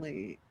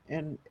calmly,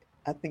 and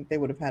I think they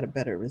would have had a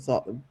better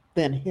result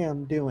than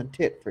him doing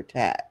tit for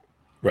tat.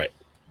 Right.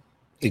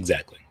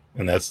 Exactly.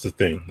 And that's the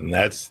thing. And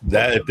that's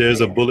that. If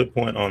there's a bullet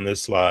point on this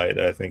slide,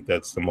 I think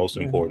that's the most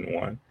important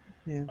one.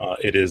 Yeah.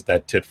 It is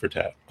that tit for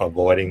tat,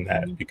 avoiding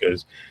that,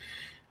 because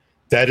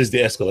that is the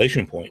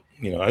escalation point.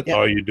 That's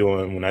all you're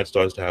doing when that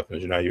starts to happen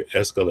is you're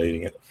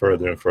escalating it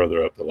further and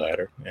further up the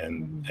ladder,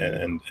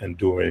 and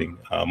doing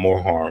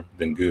more harm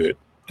than good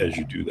as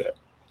you do that.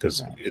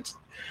 Because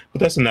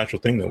but that's a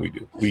natural thing that we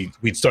do.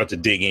 We start to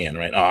dig in,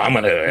 right? Oh, I'm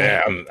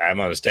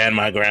gonna stand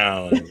my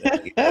ground,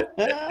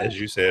 as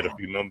you said a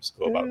few moments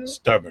ago about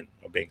stubborn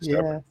or being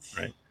stubborn,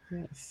 right?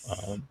 Yes.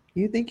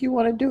 You think you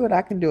want to do it?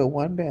 I can do it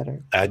one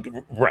better.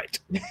 Right.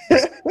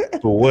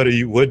 But what do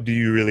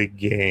you really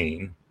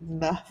gain?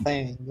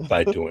 Nothing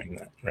by doing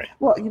that, right?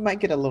 Well, you might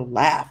get a little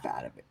laugh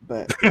out of it,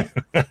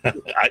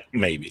 but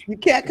maybe you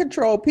can't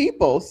control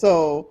people.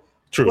 So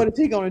true. What is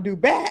he going to do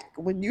back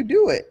when you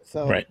do it?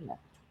 So right.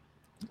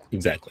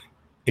 Exactly.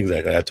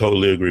 I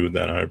totally agree with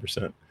that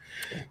 100%.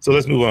 So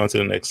let's move on to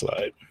the next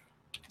slide.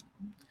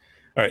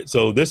 All right.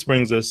 So this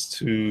brings us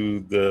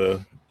to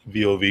the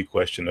VOV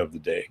question of the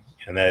day.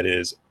 And that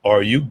is,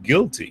 are you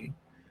guilty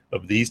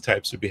of these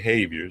types of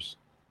behaviors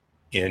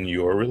in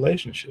your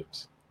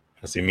relationships?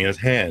 I see Mia's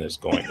hand is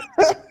going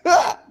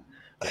up.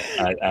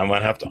 I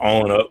might have to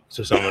own up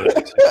to some of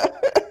this.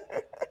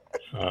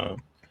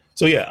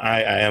 So yeah,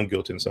 I am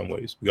guilty in some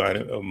ways.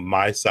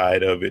 My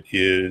side of it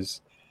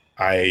is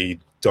I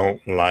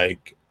don't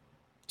like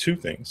two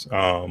things.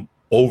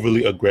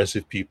 Overly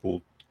aggressive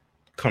people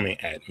coming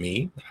at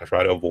me. I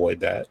try to avoid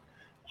that.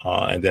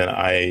 And then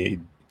I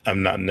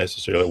I'm not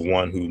necessarily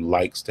one who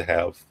likes to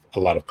have a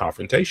lot of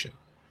confrontation.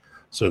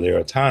 So there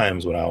are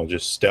times when I'll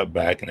just step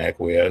back and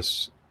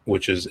acquiesce,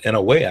 which is in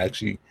a way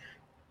actually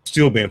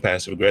still being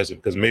passive aggressive,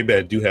 because maybe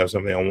I do have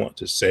something I want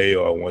to say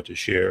or I want to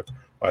share,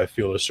 or I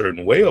feel a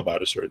certain way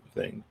about a certain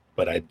thing,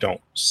 but I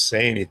don't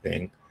say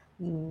anything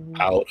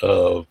out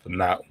of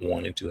not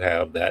wanting to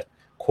have that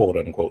quote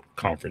unquote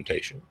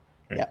confrontation.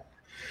 Right? Yeah.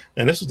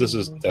 And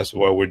that's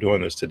why we're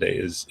doing this today.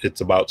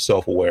 It's about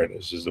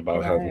self-awareness. It's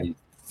about having you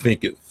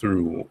think it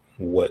through.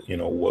 What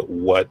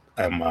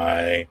am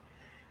I?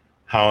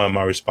 How am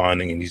I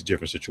responding in these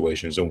different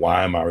situations, and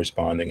why am I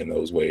responding in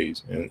those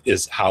ways? And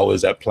how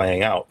is that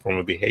playing out from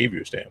a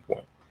behavior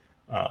standpoint?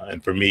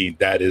 And for me,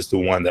 that is the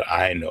one that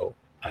I know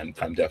I'm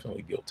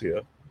definitely guilty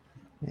of.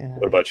 Yeah.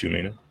 What about you,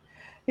 Mina?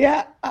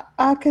 Yeah,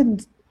 I can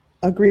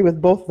agree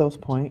with both those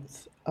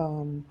points.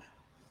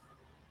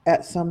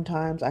 At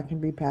sometimes I can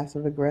be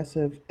passive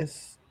aggressive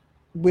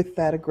with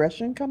that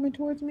aggression coming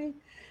towards me,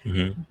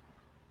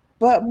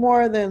 but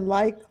more than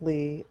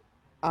likely,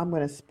 I'm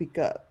going to speak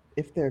up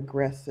if they're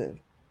aggressive.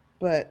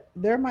 But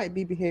there might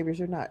be behaviors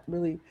they're not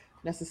really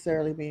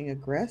necessarily being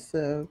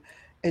aggressive.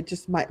 It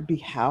just might be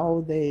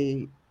how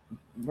they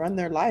run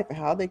their life,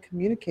 how they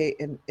communicate,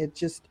 and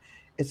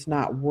it's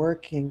not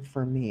working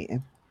for me.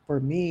 And for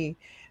me,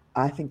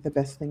 I think the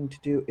best thing to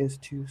do is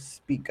to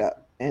speak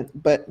up,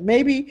 but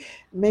maybe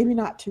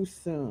not too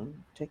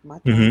soon. Take my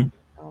time.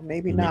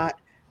 Maybe not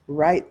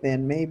right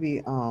then.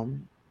 Maybe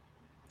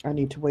I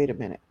need to wait a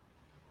minute,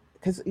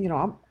 because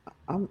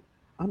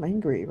I'm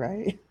angry,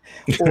 right?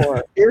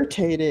 Or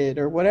irritated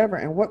or whatever,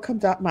 and what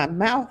comes out my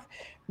mouth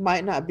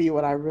might not be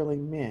what I really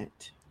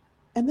meant.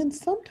 And then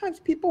sometimes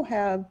people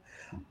have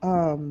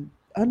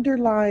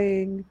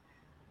underlying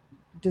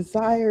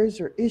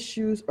desires or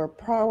issues or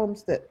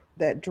problems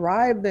that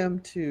drive them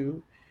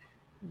to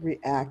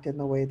react in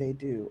the way they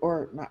do,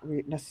 or not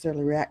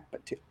necessarily react,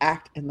 but to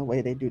act in the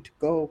way they do, to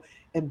go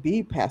and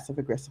be passive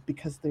aggressive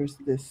because there's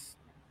this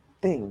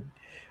thing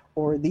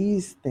or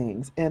these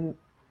things, and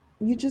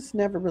you just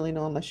never really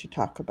know unless you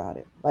talk about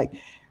it. Like,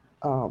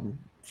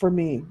 for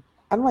me,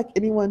 I don't like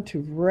anyone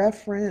to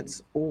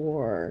reference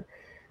or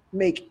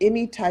make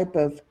any type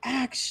of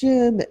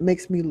action that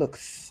makes me look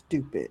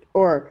stupid,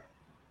 or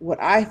what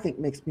I think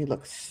makes me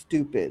look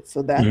stupid.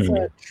 So that's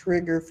a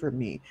trigger for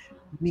me.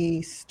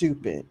 Me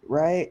stupid,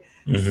 right?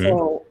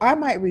 So I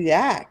might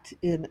react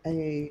in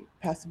a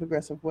passive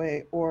aggressive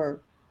way,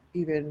 or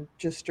even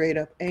just straight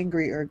up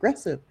angry or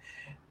aggressive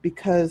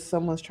because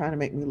someone's trying to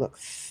make me look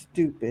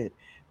stupid,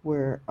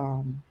 where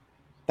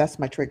that's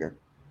my trigger.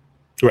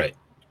 Right.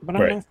 But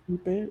I'm not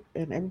stupid,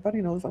 and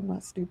everybody knows I'm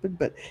not stupid.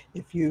 But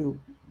if you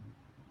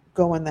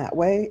go in that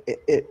way,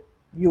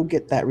 you'll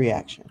get that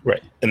reaction.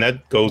 Right. And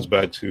that goes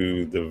back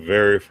to the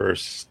very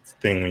first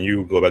thing when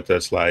you go back to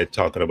that slide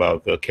talking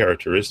about the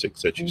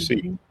characteristics that you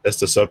see. That's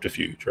the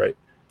subterfuge, right?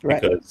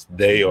 Because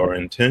they are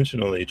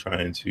intentionally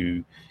trying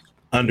to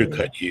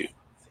undercut you,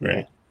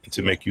 right?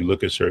 To make you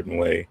look a certain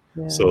way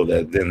so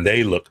that then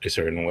they look a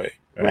certain way.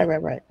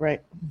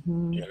 Right.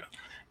 Yeah.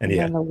 And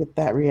then I'll get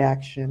that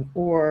reaction.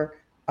 Or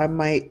I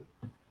might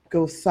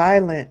go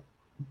silent,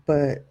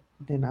 but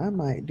then I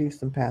might do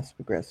some passive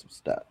aggressive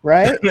stuff,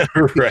 right?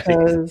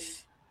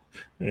 Because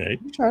you're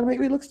trying to make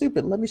me look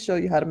stupid. Let me show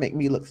you how to make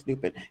me look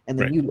stupid, and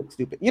then you look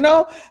stupid.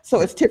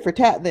 So it's tit for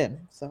tat then.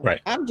 So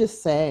I'm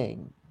just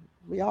saying,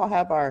 we all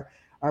have our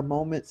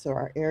moments or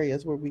our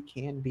areas where we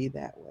can be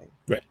that way.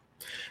 Right.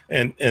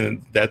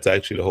 And that's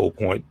actually the whole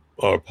point,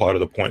 or part of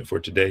the point for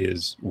today,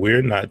 is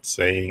we're not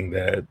saying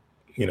that,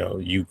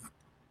 you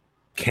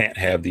can't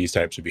have these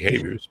types of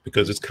behaviors,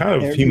 because it's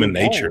kind of human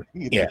nature.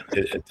 Yeah,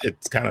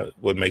 it's kind of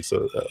what makes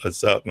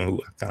us up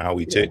and kind of how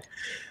we tick.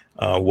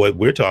 What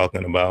we're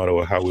talking about,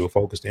 or how we're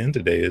focused in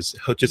today, is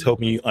just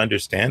helping you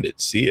understand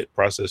it, see it,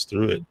 process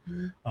through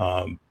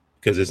it.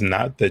 Because it's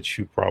not that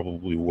you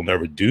probably will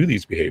never do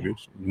these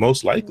behaviors.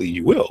 Most likely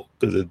you will,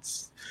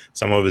 because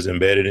some of it's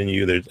embedded in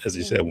you. There's, as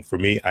you said, for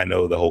me, I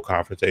know the whole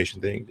confrontation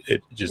thing,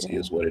 it just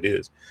is what it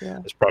is.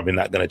 It's probably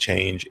not going to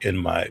change in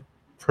my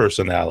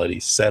personality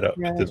setup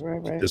at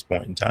this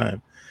point in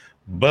time.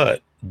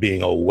 But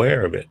being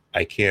aware of it,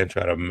 I can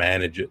try to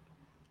manage it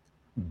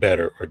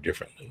better or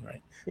differently,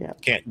 right?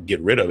 Can't get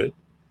rid of it,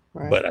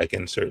 but I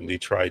can certainly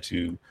try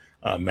to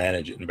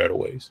manage it in better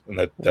ways. And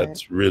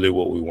that's really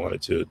what we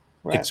wanted to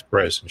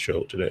express and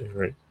show today,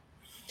 right?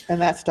 And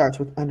that starts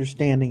with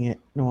understanding it,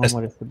 knowing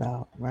what it's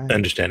about, right?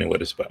 Understanding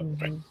what it's about,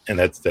 right? And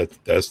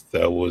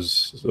that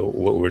was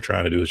what we're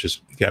trying to do, is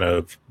just kind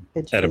of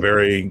at a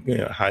very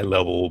high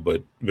level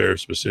but very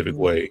specific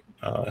way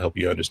help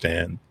you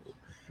understand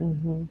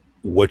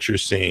what you're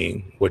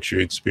seeing, what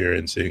you're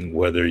experiencing,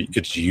 whether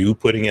it's you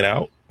putting it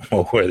out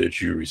or whether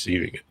it's you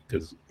receiving it,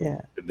 because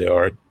there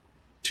are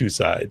two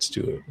sides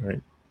to it,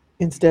 right?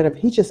 Instead of,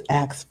 he just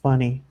acts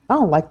funny, I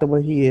don't like the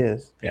way he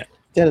is.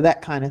 Instead of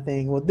that kind of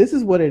thing. Well, this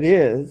is what it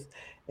is.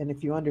 And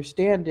if you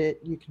understand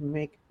it, you can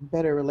make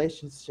better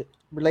relationships.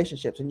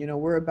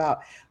 And, we're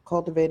about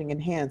cultivating,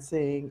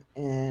 enhancing,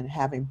 and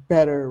having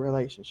better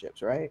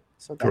relationships, right?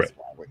 So that's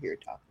why we're here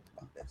talking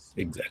about this.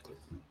 Exactly.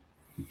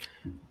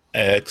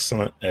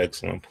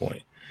 Excellent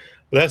point.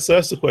 That's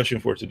the question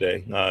for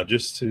today.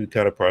 Just to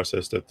kind of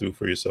process that through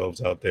for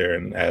yourselves out there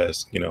and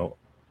ask,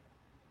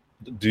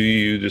 do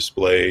you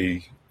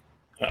display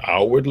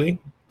outwardly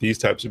these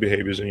types of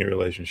behaviors in your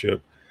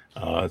relationship?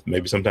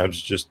 Maybe sometimes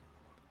it's just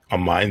a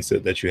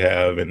mindset that you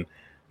have and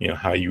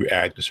how you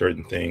act to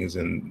certain things,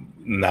 and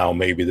now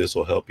maybe this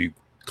will help you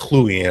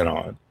clue in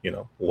on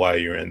why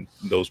you're in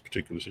those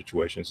particular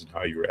situations and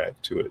how you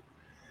react to it.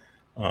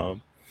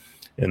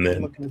 And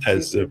then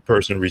as the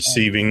person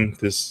receiving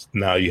this,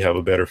 now you have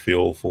a better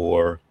feel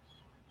for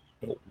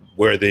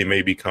where they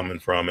may be coming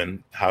from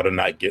and how to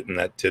not get in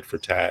that tit for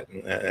tat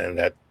and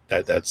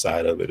that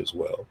side of it as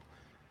well.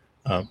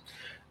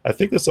 I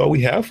think that's all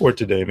we have for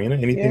today, Mina.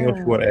 Anything else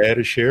you want to add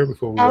or share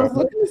before we I wrap was up?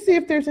 looking to see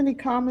if there's any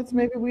comments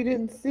maybe we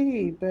didn't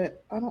see,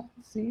 but I don't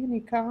see any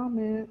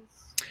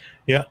comments.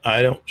 Yeah,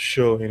 I don't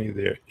show any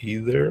there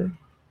either.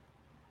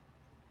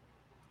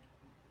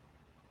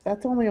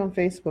 That's only on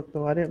Facebook,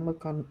 though. I didn't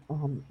look on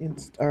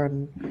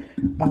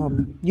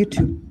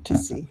YouTube to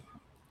see.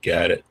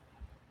 Got it.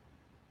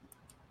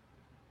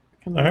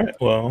 All right.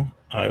 Well,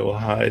 I will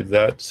hide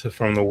that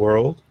from the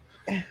world.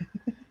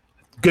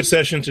 Good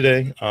session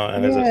today.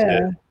 And as I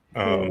said,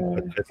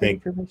 I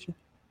think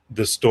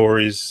the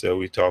stories that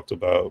we talked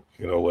about,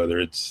 whether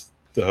it's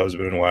the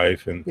husband and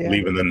wife and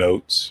leaving the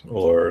notes,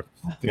 or,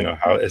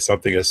 how it's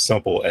something as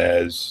simple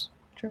as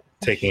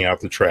taking out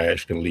the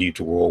trash can lead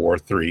to World War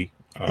III.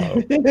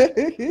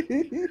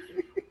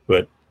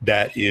 But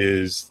that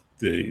is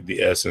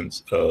the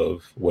essence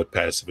of what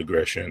passive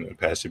aggression and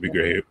passive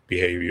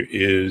behavior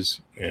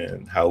is,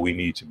 and how we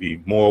need to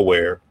be more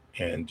aware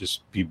and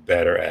just be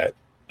better at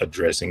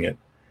addressing it,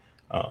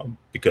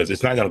 because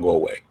it's not going to go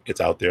away.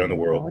 It's out there in the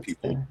world.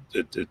 People,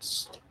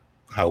 it's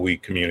how we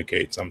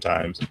communicate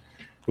sometimes,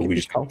 but we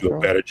just do a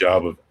better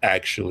job of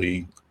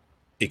actually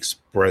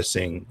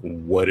expressing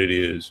what it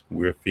is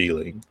we're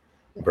feeling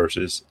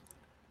versus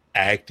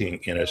acting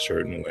in a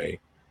certain way.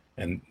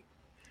 And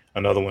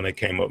another one that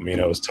came up,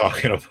 I was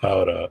talking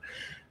about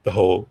the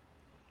whole,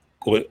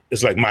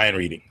 it's like mind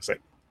reading. It's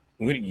like,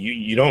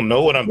 you don't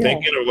know what I'm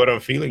thinking or what I'm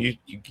feeling. And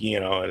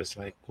it's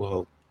like,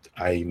 well,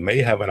 I may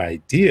have an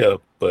idea,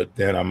 but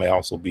then I may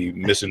also be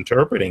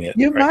misinterpreting it.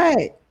 You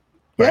might.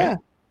 Yeah. Right?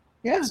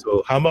 Yeah.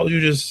 So how about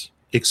you just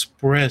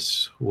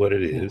express what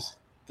it is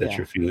that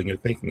you're feeling or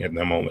thinking at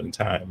that moment in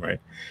time, right?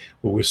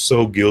 But we're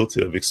so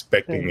guilty of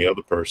expecting the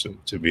other person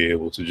to be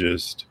able to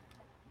just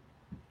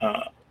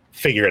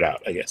figure it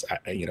out. I guess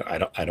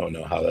I don't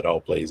know how that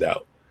all plays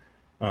out,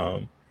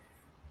 but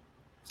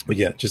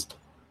yeah, just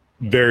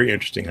very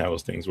interesting how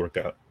those things work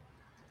out.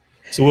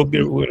 So we'll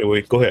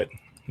go ahead.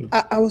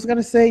 I was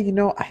gonna say,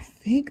 I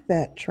think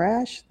that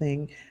trash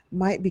thing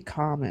might be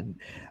common.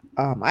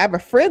 I have a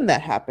friend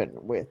that happened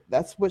with.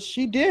 That's what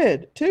she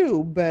did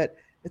too, but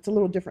it's a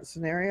little different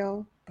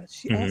scenario. But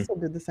she also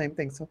did the same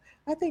thing. So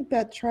I think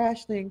that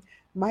trash thing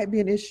might be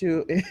an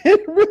issue in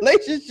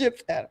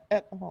relationships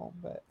at home.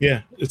 But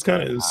yeah, it's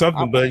kind of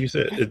something. But you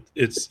said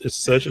it's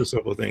such a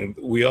simple thing.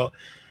 We all.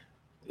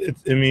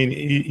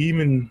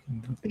 Even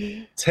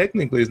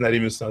technically, it's not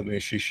even something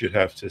she should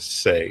have to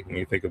say when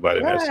you think about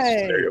it in that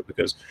scenario,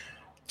 because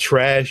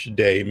trash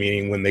day,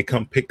 meaning when they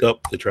come pick up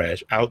the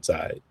trash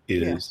outside,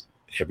 is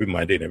every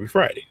Monday and every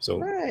Friday. So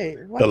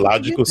the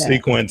logical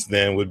sequence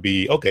then would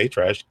be, okay,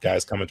 trash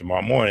guys coming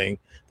tomorrow morning.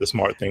 The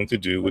smart thing to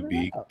do would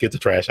be get the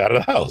trash out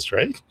of the house,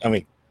 right? I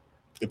mean,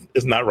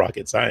 it's not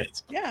rocket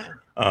science. Yeah.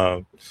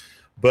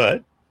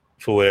 But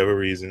for whatever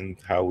reason,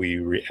 how we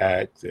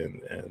react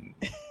and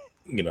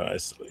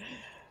it's,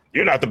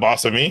 you're not the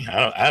boss of me.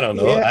 I don't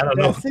know. Yeah, I don't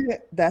know.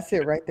 That's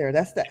it right there.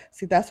 That's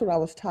what I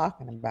was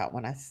talking about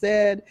when I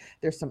said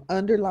there's some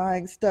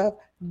underlying stuff.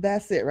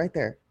 That's it right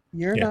there.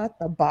 You're not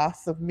the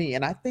boss of me.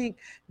 And I think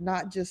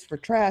not just for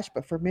trash,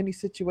 but for many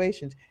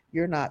situations,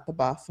 you're not the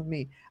boss of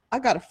me. I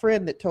got a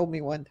friend that told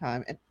me one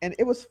time, and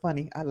it was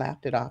funny. I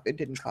laughed it off. It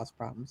didn't cause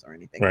problems or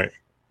anything. Right.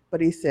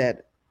 But he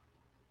said,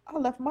 I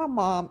left my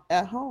mom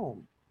at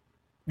home.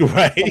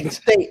 Right. From the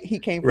state he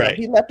came from. Right.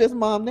 He left his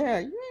mom there.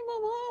 You ain't my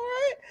mom,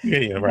 right?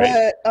 Yeah,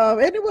 right. But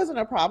and it wasn't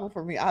a problem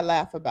for me. I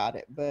laugh about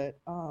it. But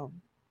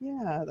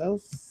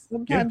those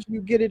sometimes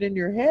you get it in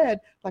your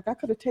head. Like I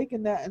could have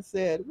taken that and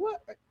said,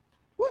 What?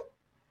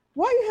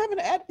 Why are you having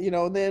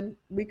an then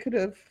we could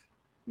have,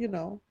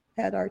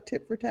 had our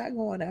tit for tat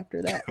going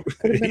after that.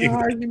 Could have been an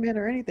argument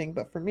or anything.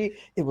 But for me,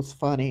 it was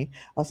funny.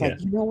 I was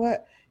like, you know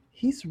what?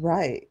 He's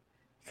right.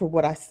 For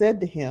what I said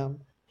to him,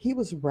 he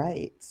was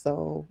right.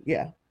 So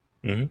yeah.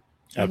 Mm-hmm.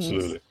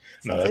 Absolutely.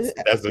 No,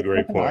 that's a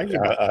great point.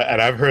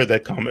 And I've heard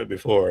that comment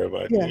before.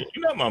 But you're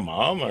not my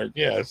mom. Or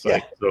it's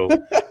like, so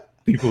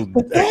people.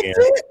 That's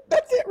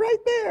it right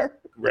there.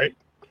 Right.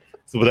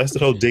 So that's the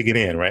whole digging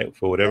in, right?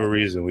 For whatever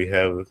reason, we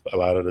have a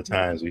lot of the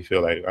times we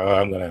feel like,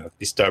 I'm going to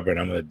be stubborn.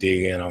 I'm going to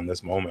dig in on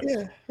this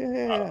moment.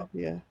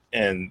 Yeah.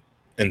 And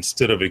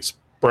instead of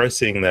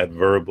expressing that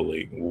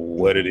verbally,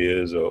 what it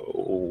is or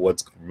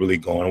what's really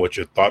going on, what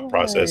your thought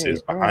process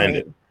is behind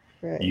it,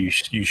 you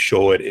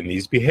show it in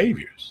these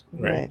behaviors,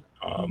 right?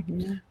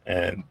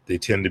 And they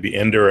tend to be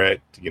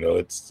indirect. You know,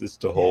 it's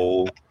the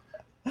whole,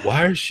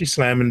 why is she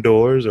slamming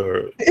doors,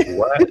 or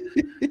what?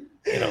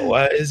 You know,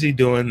 why is he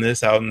doing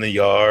this out in the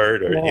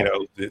yard? Or, you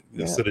know,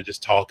 instead of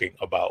just talking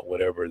about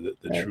whatever the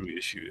true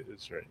issue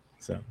is, right?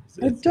 So,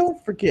 and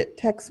don't forget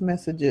text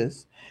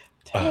messages.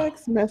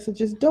 Text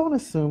messages, don't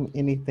assume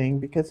anything,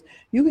 because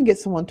you can get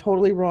someone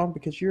totally wrong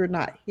because you're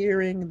not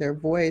hearing their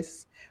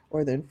voice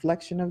or the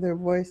inflection of their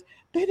voice.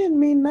 They didn't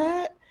mean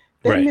that.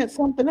 They meant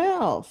something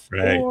else.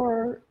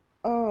 Or,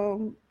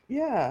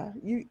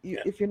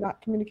 if you're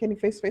not communicating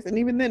face to face. And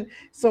even then,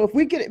 so if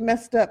we get it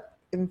messed up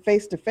in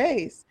face to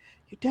face,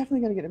 you're definitely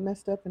going to get it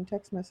messed up in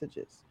text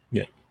messages.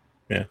 Yeah.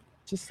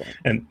 Just saying.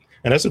 And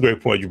that's a great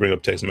point. You bring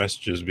up text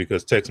messages,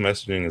 because text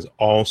messaging is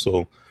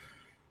also,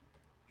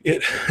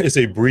 it's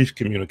a brief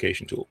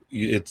communication tool.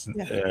 It's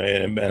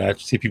and I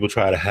see people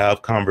try to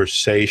have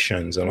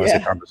conversations, and when I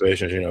say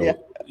conversations, you know,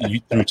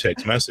 through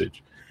text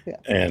message,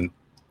 and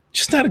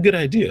just not a good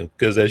idea,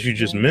 because as you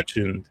just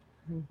mentioned,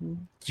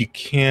 you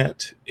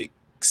can't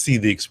see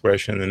the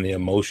expression and the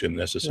emotion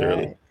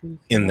necessarily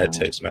in that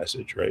text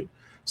message, right?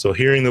 So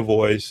hearing the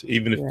voice,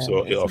 even if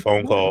a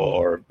phone call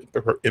or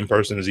in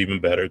person is even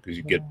better, because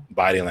you get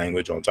body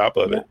language on top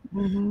of it.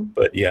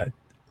 But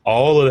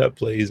all of that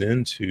plays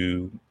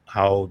into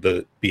how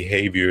the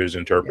behavior is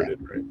interpreted,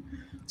 right?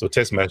 So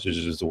text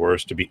messages is the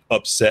worst, to be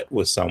upset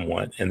with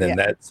someone, and then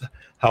that's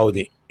how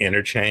the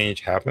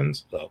interchange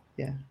happens. So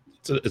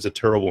it's a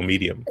terrible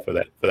medium for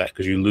that,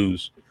 because you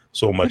lose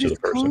so much of the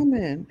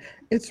person.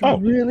 It's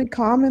really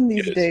common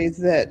these days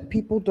that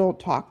people don't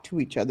talk to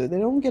each other. They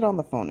don't get on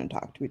the phone and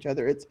talk to each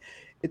other.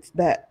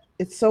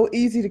 It's so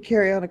easy to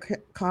carry on a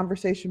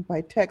conversation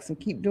by text and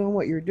keep doing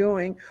what you're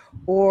doing,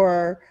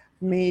 or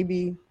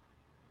maybe,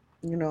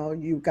 you know,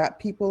 you've got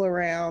people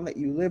around that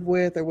you live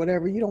with or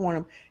whatever. You don't want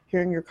them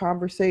hearing your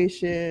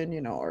conversation,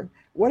 you know, or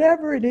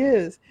whatever it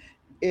is.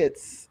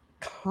 It's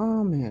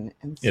common.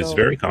 And so it's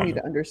very you common. need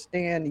to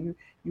understand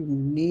you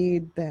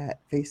need that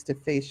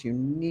face-to-face. You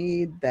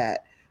need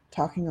that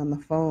talking on the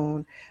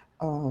phone,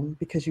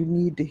 because you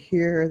need to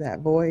hear that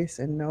voice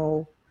and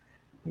know,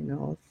 you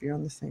know, if you're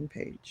on the same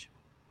page.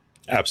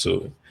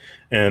 Absolutely.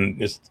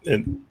 And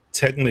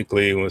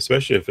technically,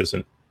 especially if it's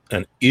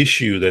an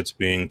issue that's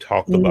being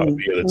talked about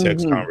via the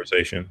text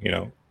conversation, you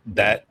know,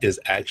 that is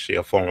actually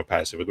a form of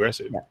passive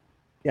aggressive,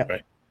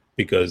 right?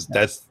 Because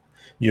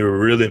you're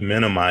really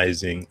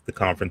minimizing the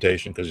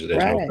confrontation, because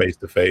there's no face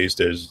to face.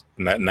 There's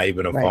not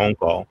even a phone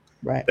call.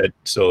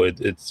 So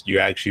it's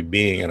you're actually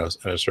being in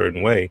a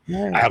certain way.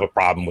 I have a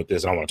problem with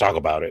this. I want to talk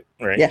about it,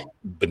 right?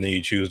 But then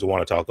you choose to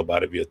want to talk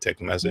about it via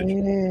text message.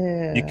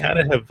 You kind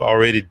of have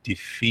already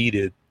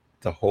defeated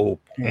the whole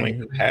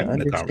point of having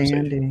the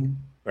conversation.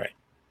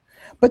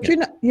 But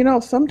you know,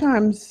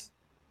 sometimes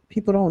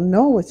people don't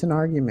know it's an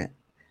argument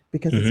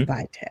because it's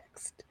by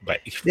text.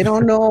 They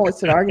don't know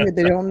it's an argument.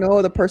 They don't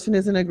know the person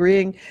isn't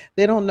agreeing.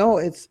 They don't know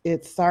it's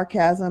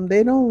sarcasm.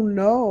 They don't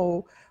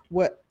know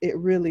what it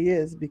really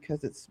is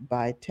because it's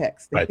by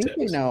text. They think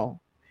they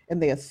know,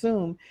 and they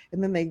assume,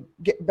 and then they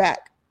get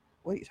back.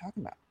 What are you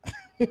talking about?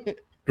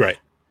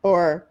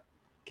 Or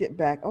get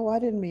back. Oh, I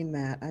didn't mean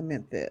that. I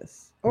meant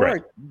this.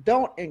 Or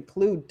don't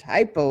include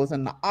typos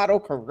in the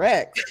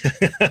autocorrect.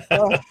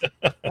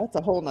 That's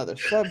a whole nother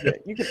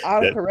subject. You can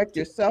autocorrect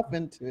yourself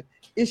into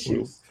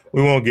issues.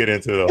 We won't get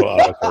into the whole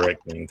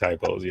autocorrecting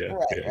typos yet.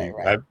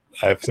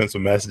 I've sent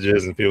some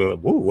messages and people are like,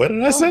 "Whoa, what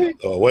did I say?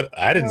 Or what?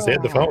 I didn't say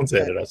it. The phone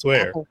said it. I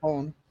swear." Apple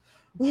phone.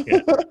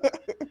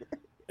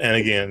 And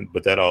again,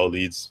 but that all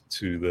leads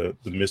to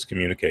the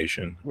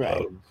miscommunication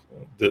of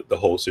the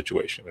whole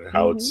situation and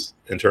how it's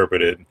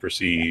interpreted and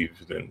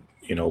perceived. And,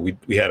 you know,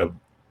 we had a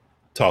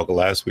talk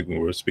last week when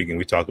we were speaking,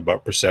 we talked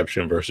about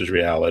perception versus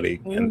reality.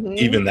 And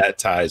even that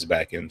ties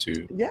back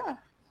into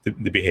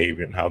the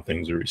behavior and how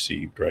things are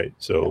received, right?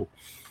 So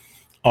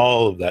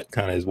all of that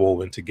kind of is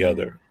woven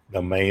together.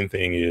 The main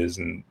thing is,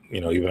 and,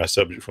 you know, even our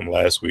subject from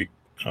last week,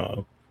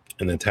 and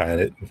then tying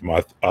it from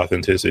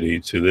authenticity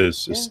to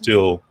this is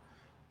still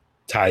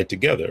tied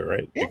together,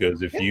 right?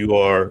 Because if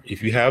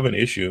you have an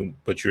issue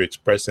but you're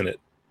expressing it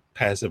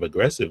passive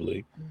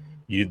aggressively,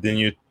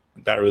 you're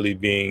not really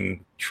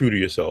being true to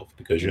yourself,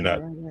 because you're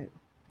not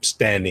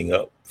standing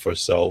up for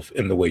self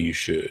in the way you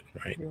should,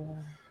 right?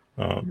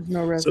 There's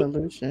no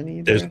resolution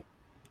either.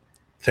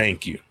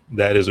 Thank you.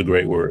 That is a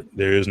great word.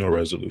 There is no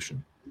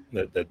resolution.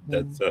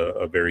 That's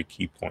a very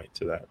key point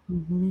to that.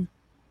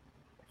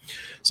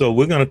 So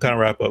we're going to kind of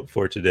wrap up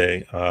for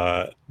today.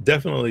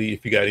 Definitely,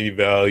 if you got any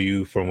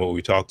value from what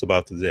we talked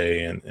about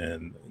today,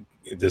 and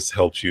this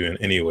helps you in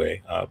any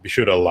way, be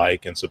sure to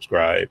like and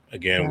subscribe.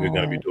 Again, we're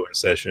going to be doing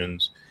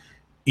sessions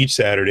each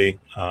Saturday,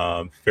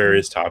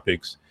 various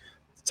topics.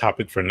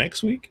 Topic for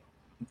next week: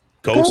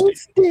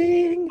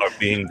 ghosting or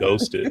being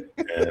ghosted,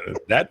 and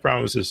that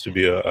promises to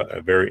be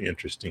a very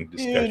interesting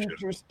discussion.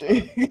 Just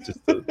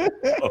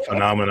a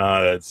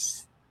phenomena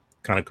that's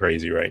kind of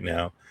crazy right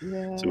now.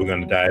 So we're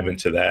going to dive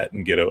into that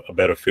and get a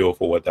better feel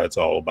for what that's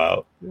all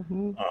about.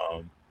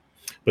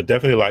 But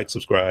definitely like,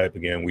 subscribe.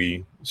 Again,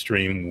 we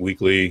stream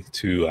weekly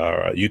to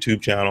our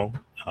YouTube channel.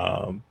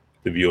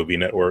 the VOV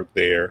network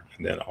there,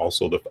 and then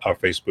also our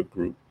Facebook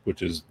group,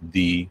 which is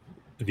the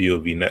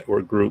VOV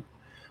network group.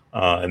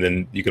 And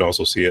then you can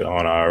also see it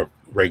on our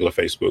regular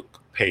Facebook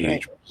page,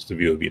 Right. which is the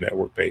VOV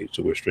network page.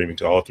 So we're streaming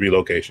to all 3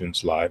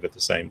 locations live at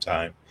the same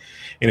time.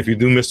 And if you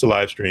do miss the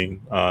live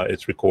stream,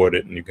 it's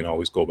recorded, and you can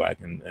always go back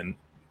and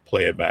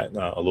play it back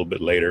a little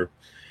bit later.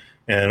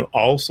 And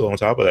also on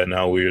top of that,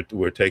 now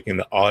we're taking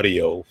the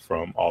audio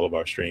from all of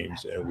our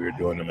streams, and we're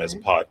doing them as a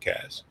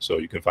podcast. So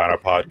you can find our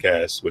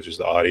podcast, which is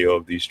the audio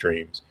of these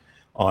streams,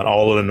 on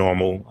all of the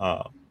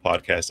normal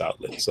podcast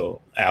outlets.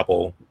 So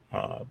Apple,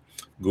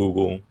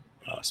 Google,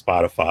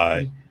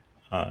 Spotify,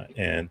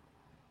 and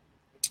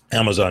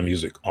Amazon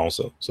Music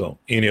also. So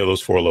any of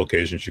those 4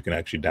 locations you can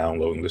actually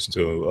download and listen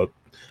to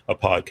a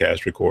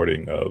podcast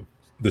recording of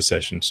the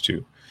sessions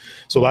too.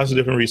 So lots of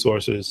different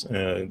resources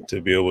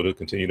to be able to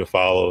continue to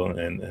follow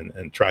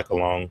and track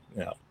along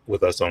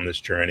with us on this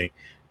journey.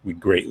 We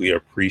greatly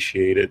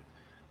appreciate it.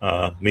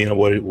 Mina,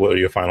 what are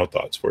your final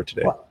thoughts for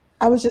today? Well,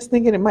 I was just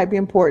thinking it might be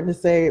important to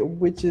say,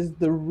 which is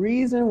the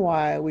reason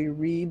why we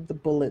read the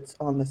bullets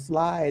on the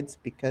slides,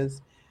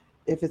 because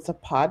if it's a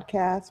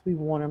podcast, we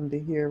want them to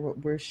hear what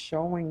we're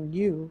showing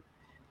you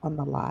on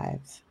the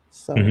lives.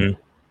 So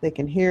they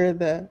can hear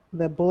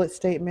the bullet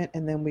statement,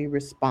 and then we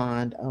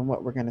respond on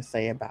what we're going to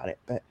say about it.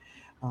 But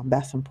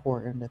that's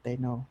important that they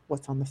know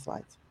what's on the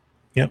slides.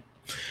 Yep.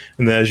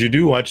 And then as you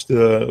do watch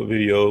the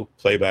video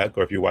playback,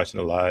 or if you're watching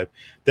it live,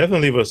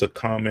 definitely leave us a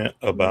comment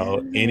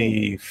about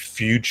any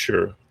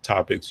future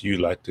topics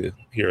you'd like to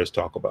hear us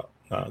talk about.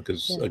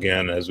 Because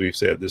again, as we've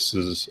said, this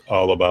is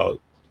all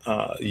about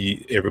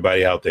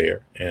everybody out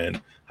there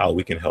and how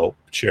we can help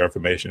share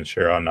information,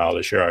 share our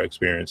knowledge, share our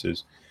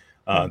experiences.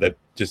 That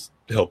just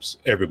helps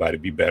everybody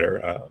be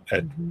better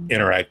at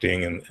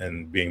interacting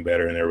and being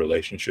better in their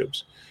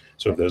relationships.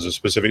 So if there's a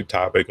specific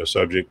topic or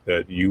subject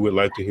that you would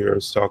like to hear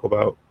us talk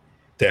about,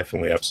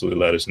 definitely, absolutely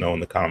let us know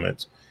in the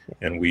comments,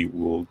 and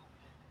we'll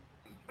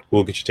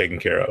get you taken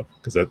care of,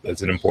 because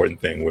that's an important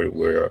thing.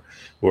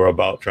 We're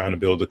about trying to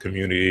build a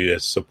community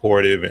that's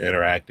supportive and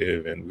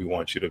interactive, and we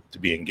want you to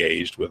be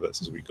engaged with us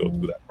as we go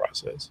through that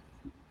process.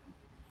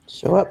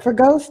 Show up for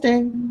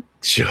ghosting.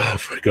 Show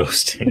up for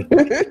ghosting.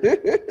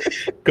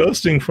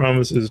 Ghosting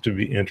promises to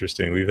be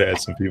interesting. We've had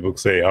some people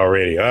say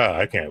already,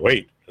 I can't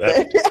wait for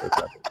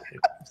that.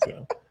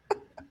 So,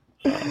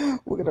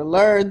 we're going to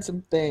learn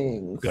some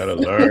things. Got to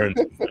learn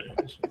some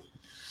things.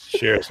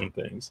 Share some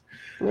things.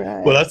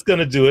 Right. Well, that's going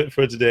to do it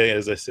for today.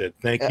 As I said,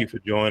 thank you for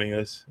joining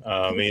us.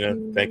 Mina,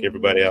 thank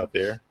everybody out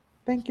there.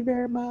 Thank you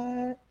very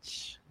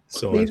much.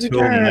 So Please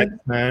until return. next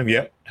time,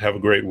 have a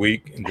great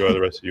week. Enjoy the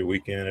rest of your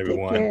weekend,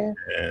 everyone.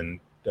 And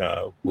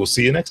we'll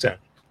see you next time.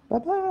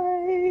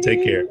 Bye-bye.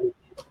 Take care.